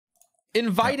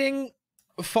 Inviting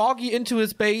Foggy into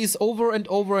his base over and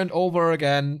over and over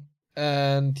again.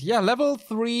 And yeah, level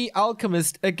 3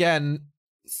 Alchemist again.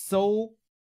 So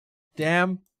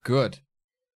damn good.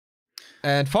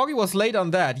 And Foggy was late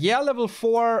on that. Yeah, level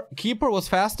 4 Keeper was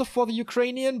faster for the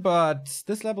Ukrainian, but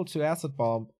this level 2 Acid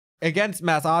Bomb against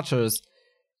Mass Archers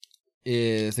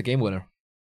is a game winner.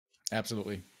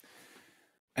 Absolutely.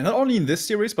 And not only in this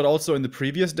series, but also in the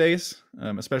previous days,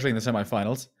 especially in the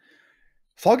semifinals,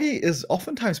 Foggy is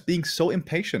oftentimes being so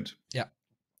impatient. Yeah.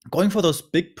 Going for those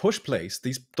big push plays,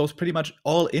 those pretty much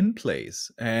all-in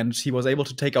plays. And he was able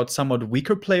to take out somewhat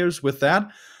weaker players with that,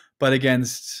 but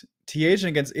against TH and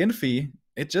against Infi,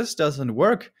 it just doesn't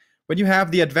work. When you have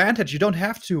the advantage, you don't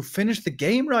have to finish the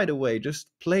game right away. Just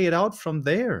play it out from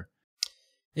there.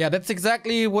 Yeah, that's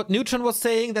exactly what Neutron was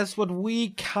saying. That's what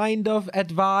we kind of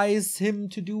advise him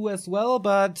to do as well.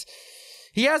 But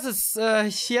he has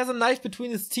a knife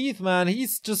between his teeth, man.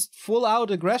 He's just full out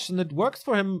aggression. It works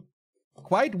for him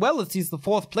quite well as he's the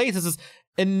 4th place. This is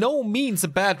in no means a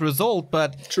bad result,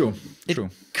 but it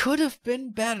could have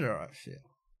been better, I feel.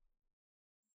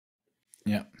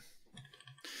 Yeah.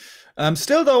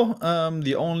 Still though,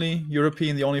 the only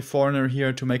European, the only foreigner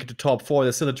here to make it to top 4.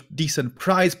 There's still a decent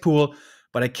prize pool,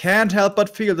 but I can't help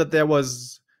but feel that there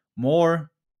was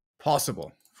more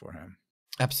possible for him.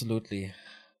 Absolutely.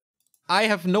 I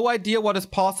have no idea what is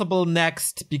possible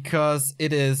next, because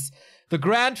it is the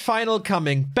grand final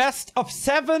coming. Best of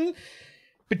 7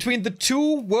 between the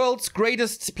 2 world's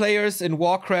greatest players in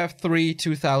Warcraft 3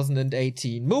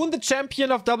 2018. Moon, the champion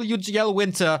of WGL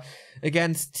Winter,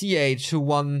 against TH, who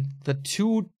won the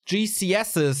 2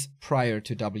 GCSs prior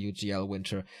to WGL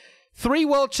Winter. 3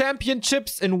 world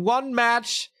championships in 1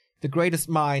 match. The greatest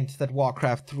mind that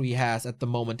Warcraft 3 has at the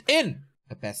moment in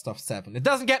a best of 7. It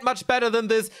doesn't get much better than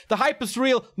this. The hype is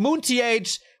real. Moon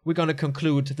TH. We're gonna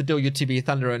conclude the Douyu TV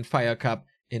Thunder and Fire Cup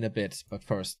in a bit. But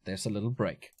first, there's a little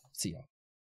break. See ya.